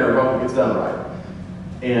you later, hope it gets done right.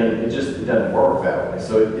 And it doesn't work that way.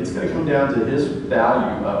 So it's going to come down to his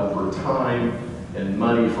value over time and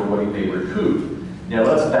money for what he may recoup. Now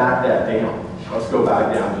let's back that down. Let's go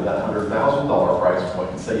back down to that $100,000 price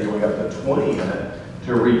point and say you're going up to 20 in it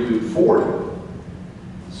to recoup 40.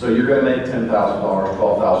 So you're going to make $10,000,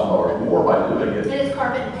 $12,000 more by doing it. And it's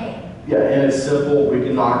carpet and paint. Yeah, and it's simple. We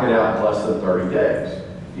can knock it out in less than 30 days.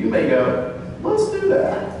 You may go, let's do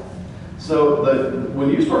that. So when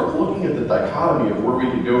you start looking at the dichotomy of where we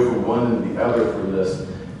could go from one and the other for this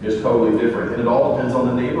is totally different. And it all depends on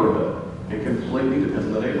the neighborhood. It completely depends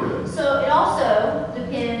on the neighborhood. So it also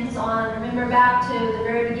depends on, remember back to the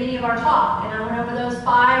very beginning of our talk, and I went over those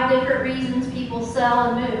 5 different reasons people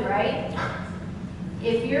sell and move, right?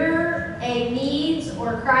 If you're a needs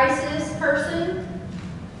or crisis person,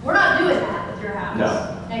 we're not doing that with your house.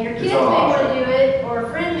 No. Now your kids may want to do it, or a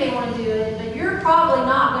friend may want to do it, but you're probably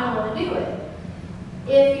not going to want to do it.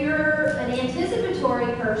 If you're an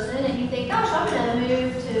anticipatory person and you think, gosh, I'm going to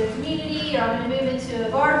move to a community, or I'm going to move into a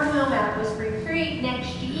garden home out of Whispering Creek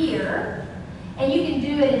next year, and you can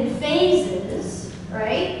do it in phases,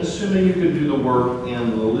 right? Assuming you can do the work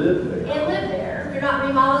and live there. And live there. You're not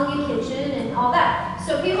remodeling a kitchen and all that.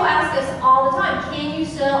 So people ask us all the time, can you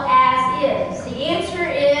sell as is? The answer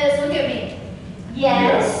is, look at me.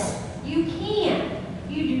 Yes, you can.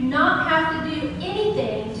 You do not have to do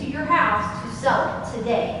anything to your house to sell it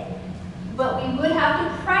today. But we would have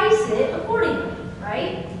to price it accordingly,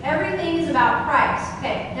 right? Everything is about price.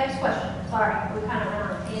 Okay, next question. Sorry, we kind of went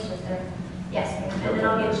on a tangent there. Yes, ma'am, and then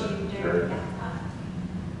I'll get you, Jerry.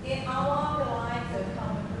 Along the lines of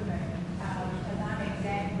home improvement, because I'm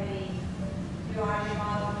exactly, do I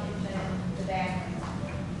remodel kitchen, the bathroom?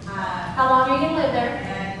 How long are you going to live there?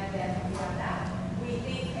 And then we don't know. We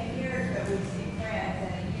think in years, but we see friends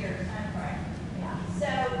in a year's time frame. Yeah.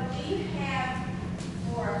 So do you have,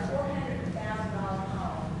 for a $400,000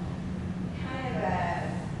 home, kind of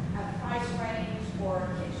a price range for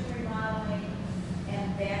kitchen remodeling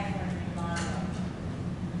and bathroom remodeling?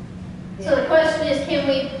 So the question is, can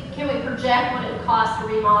we project what it would cost to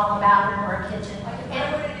remodel a bathroom or a kitchen? Like if I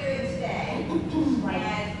were to do it today,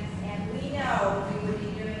 and we know we would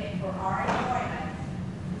be doing it for our enjoyment,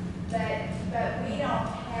 but we don't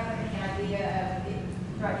have any idea of it.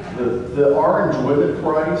 Right. The our enjoyment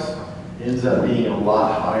price ends up being a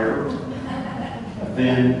lot higher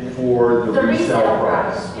than for the resale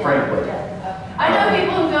price, Yeah, frankly. yeah. I know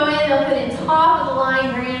people who go in, they'll put in top of the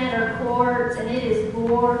line granite or quartz, and it is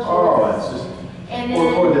gorgeous. Oh, it's just, And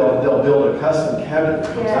or then, they'll build a custom cabinet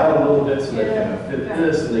that comes Yeah. out a little bit so they Yeah. can fit Okay.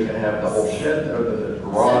 this, and they can have the whole shed, or the so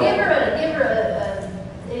garage. give her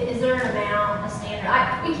a, is there an amount, a standard?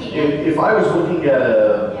 We can't. If I was looking at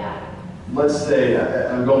Yeah, let's say,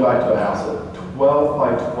 I'm going back to a house, a 12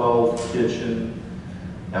 by 12 kitchen.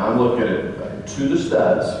 Now I'm looking at to the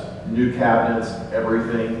studs, new cabinets,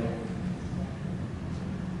 everything.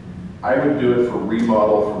 I would do it for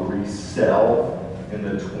remodel, for resell in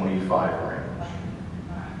the 25 range.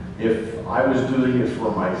 If I was doing it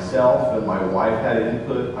for myself and my wife had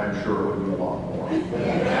input, I'm sure it would be a lot more.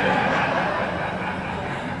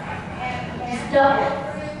 just double.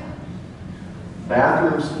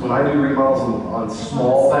 Bathrooms, when I do remodels on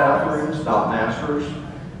small bathrooms, not masters,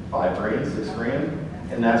 $5,000, $6,000,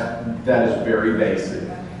 and that is very basic.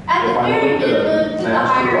 At If the I very look at a minimum, put the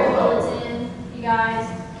master, higher I'll know. toilets in, you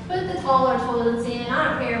guys. Put the taller toilets in.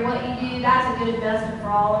 I don't care what you do. That's a good investment for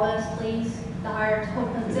all of us, please. The higher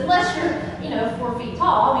toilets, unless you're, 4 feet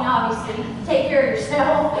tall. I mean, obviously, take care of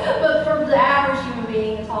yourself. But for the average human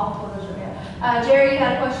being, the tall toilets are good. Jerry, you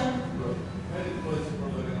had a question? Many places we're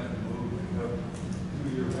looking at to move, we have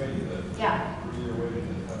 2-year waiting list. Yeah. 3-year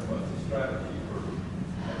waiting list. What's the strategy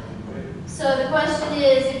for waiting? So the question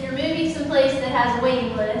is, if you're moving someplace that has a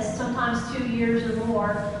waiting list, sometimes 2 years or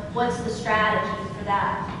more, what's the strategy for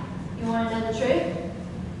that? You want to know the truth?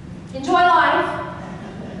 Enjoy life.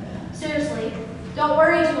 Seriously, don't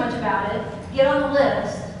worry too much about it. Get on the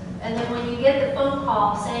list, and then when you get the phone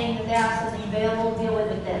call saying that the house isn't available, deal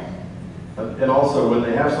with it then. And also, when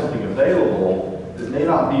they have something available, it may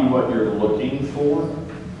not be what you're looking for,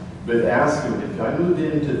 but ask them, if I move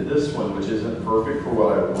into this one, which isn't perfect for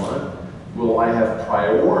what I want, will I have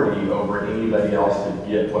priority over anybody else to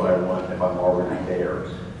get what I want if I'm already there?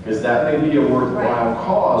 Because that may be a worthwhile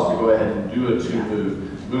cause to go ahead and do it, to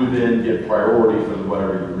move in, get priority for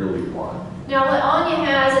whatever you really want. Now, what Anya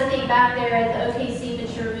has, I think, back there at the OKC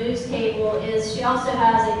Mature Moves table is she also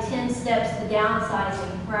has a 10 steps to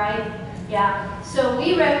downsizing, right? Yeah. So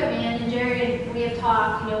we recommend, and Jerry and we have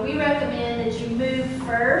talked, we recommend that you move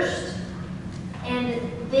first and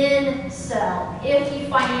then sell, if you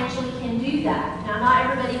financially can do that. Now,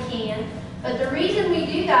 not everybody can, but the reason we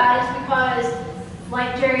do that is because,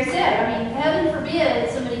 like Jerry said, I mean, heaven forbid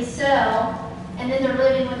somebody sell and then they're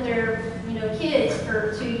living with their kids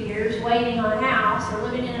for 2 years, waiting on a house, or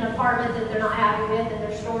living in an apartment that they're not happy with, and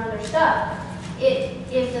they're storing their stuff.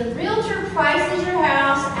 If the realtor prices your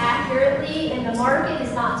house accurately and the market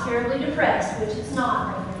is not terribly depressed, which it's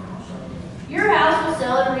not right now, your house will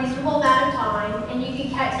sell in a reasonable amount of time, and you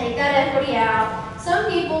can take that equity out.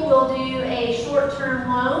 Some people will do a short-term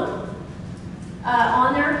loan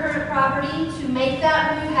on their current property to make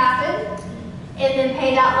that move happen, and then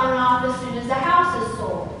pay that loan off as soon as the house is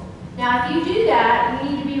sold. Now, if you do that, you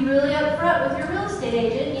need to be really upfront with your real estate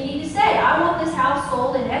agent. You need to say, I want this house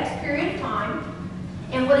sold in X period of time,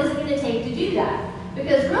 and what is it going to take to do that?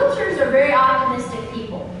 Because realtors are very optimistic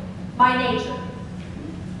people by nature.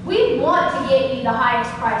 We want to get you the highest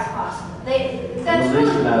price possible. That's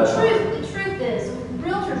really the truth. The truth is,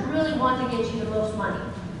 realtors really want to get you the most money.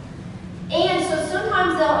 And so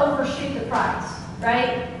sometimes they'll overshoot the price,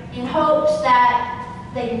 right? In hopes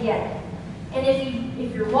that they can get it. And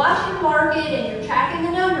if you're watching the market and you're tracking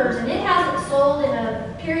the numbers and it hasn't sold in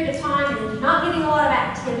a period of time and you're not getting a lot of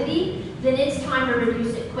activity, then it's time to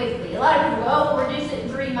reduce it quickly. A lot of people go, oh, we'll reduce it in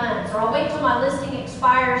 3 months, or I'll wait till my listing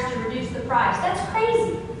expires to reduce the price. That's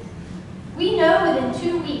crazy. We know within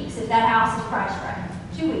 2 weeks if that house is priced right.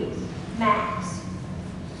 2 weeks, max.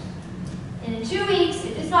 And in 2 weeks,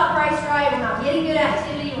 if it's not priced right, we're not getting good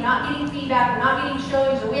activity, we're not getting feedback, we're not getting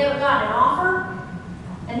showings, or we haven't gotten an offer,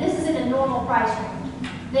 and this is in a normal price range,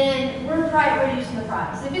 then we're reducing the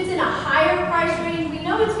price. If it's in a higher price range, we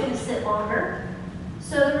know it's going to sit longer,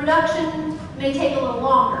 so the reduction may take a little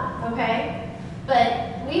longer, okay?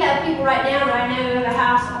 But we have people right now that I know who have a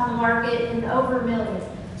house on the market in over $1 million.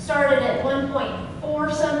 Started at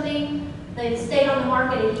 1.4 something, they've stayed on the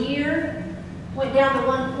market a year, went down to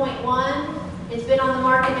 1.1. It's been on the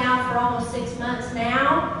market now for almost 6 months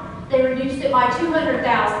now. They reduced it by $200,000.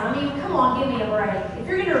 I mean, come on, give me a break. If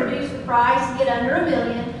you're going to reduce the price and get under $1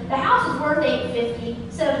 million, the house is worth $850,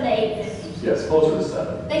 $7 to $850. Yes, closer to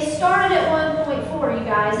 7. They started at 1.4, you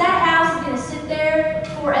guys. That house is going to sit there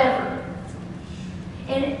forever.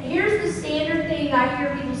 And here's the standard thing I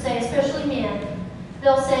hear people say, especially men.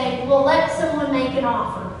 They'll say, well, let someone make an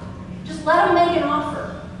offer. Just let them make an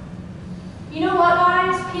offer. You know what,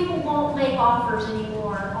 guys? People won't make offers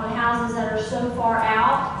anymore on houses that are so far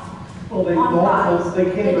out. Well, they On won't, price. they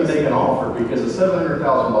can't even make an offer because a $700,000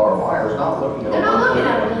 buyer is not looking at a They're not looking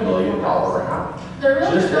at a $1.1 million house. They're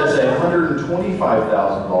really Just as a structured.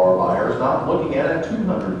 $125,000 buyer is not looking at a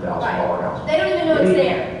 $200,000 Right. house. They don't even know it's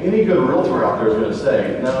there. Any good realtor out there is going to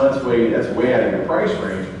say, no, that's way out of your price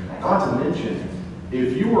range. Not to mention,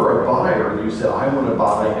 if you were a buyer and you said, I want to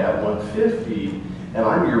buy at 150, and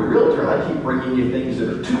I'm your realtor and I keep bringing you things that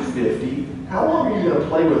are 250, how long are you going to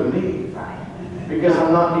play with me? Right. Because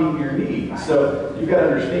I'm not meeting your needs. So you've got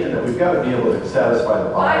to understand that we've got to be able to satisfy the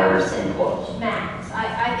buyers and 5% close. max.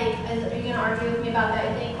 I think, are you going to argue with me about that?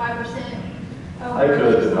 I think 5%? I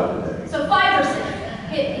could, but not today. So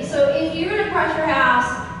 5%. So if you're going to price your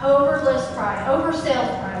house over list price, over sales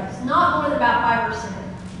price, not more than about 5%.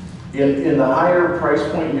 In the higher price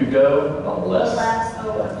point you go, the less Less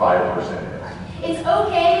over. that 5% is. It's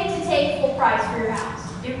okay to take full price for your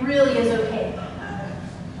house. It really is okay.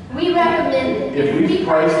 We recommend it. If we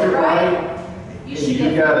price it right, you and should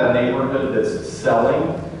you've get. got a neighborhood that's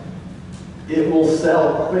selling, it will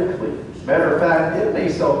sell quickly. Matter of fact, it may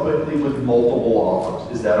sell quickly with multiple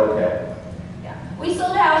offers. Is that okay? Yeah. We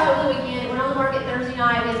sold a house over the weekend. It went on the market Thursday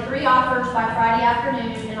night. We had 3 offers by Friday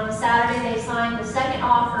afternoon, and on Saturday they signed the second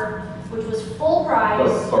offer, which was full price.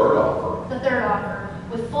 The third offer. The third offer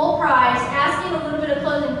with full price, asking a little bit of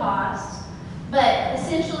closing costs, but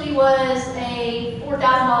essentially was a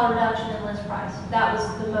 $4,000 reduction in list price. That was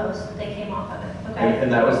the most that they came off of it. Okay.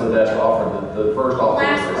 And that was the best offer, the first offer.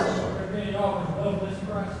 Last was- question. They're being offered above list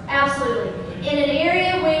price. Absolutely. In an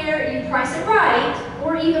area where you price it right,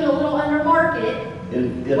 or even a little under market,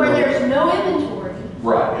 In where the, there's no inventory.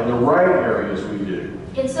 right, in the right areas we do.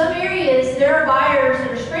 In some areas, there are buyers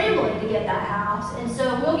that are scrambling to get that house, and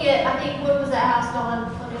so we'll get, I think, what was that house,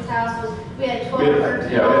 Dawn? Fleming's house was, we had 12 or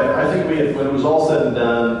 13 I offers. think we had, when it was all said and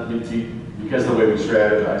done, because of the way we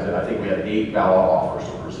strategized it, I think we had 8 ballot offers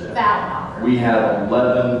to present. Valid offer. We had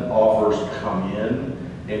 11 offers come in,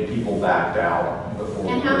 and people backed out before.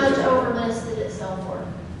 And we how much presented. over list did it sell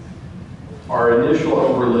for? Our initial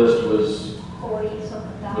over list was 40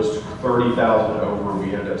 something thousand. 30,000 over.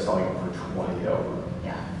 We ended up selling it for 20 over.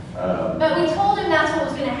 Yeah. But we told him that's what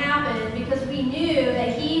was going to happen because we knew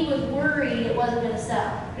that he was worried it wasn't going to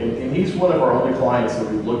sell. And he's one of our only clients that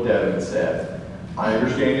we've looked at and said, I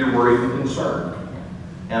understand you're worried and concerned,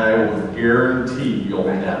 and I will guarantee you'll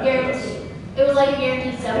net this. Guaranteed. It was like a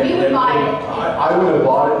guaranteed sale. We And- would and- buy and it. I would have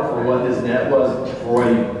bought it for what his net was, for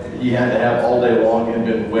what he had to have all day long and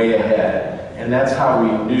been way ahead. And that's how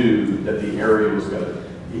we knew that the area was going to,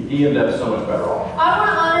 he ended up so much better off. I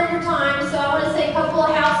want to honor your time, so I want to say a couple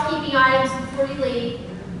of housekeeping items before you leave.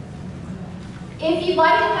 If you'd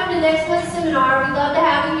like to come to next month's seminar, we'd love to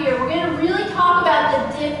have you here. We're going to really talk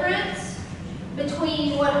about the difference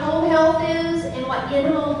between what home health is and what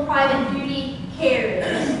in-home private duty care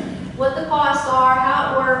is. What the costs are,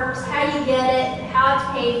 how it works, how you get it, how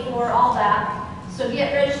it's paid for, all that. So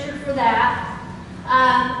get registered for that.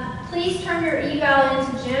 Please turn your eval in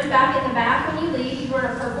to Jim back in the back when you leave. He's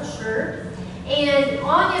wearing a purple shirt. And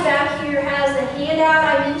Anya back here has a handout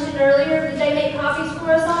I mentioned earlier. Did they make copies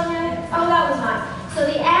for us, Anya? Oh, that was nice. So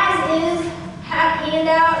the as-is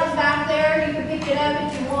handout is back there. You can pick it up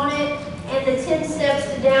if you want it. And the 10 steps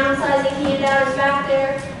to downsizing handout is back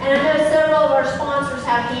there. And I know several of our sponsors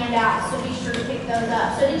have handouts, so be sure to pick those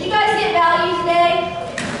up. So did you guys get value today?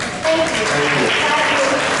 Thank you. Thank you.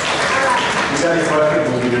 All right. If you got any questions,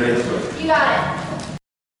 we'll be here to answer them. You got it.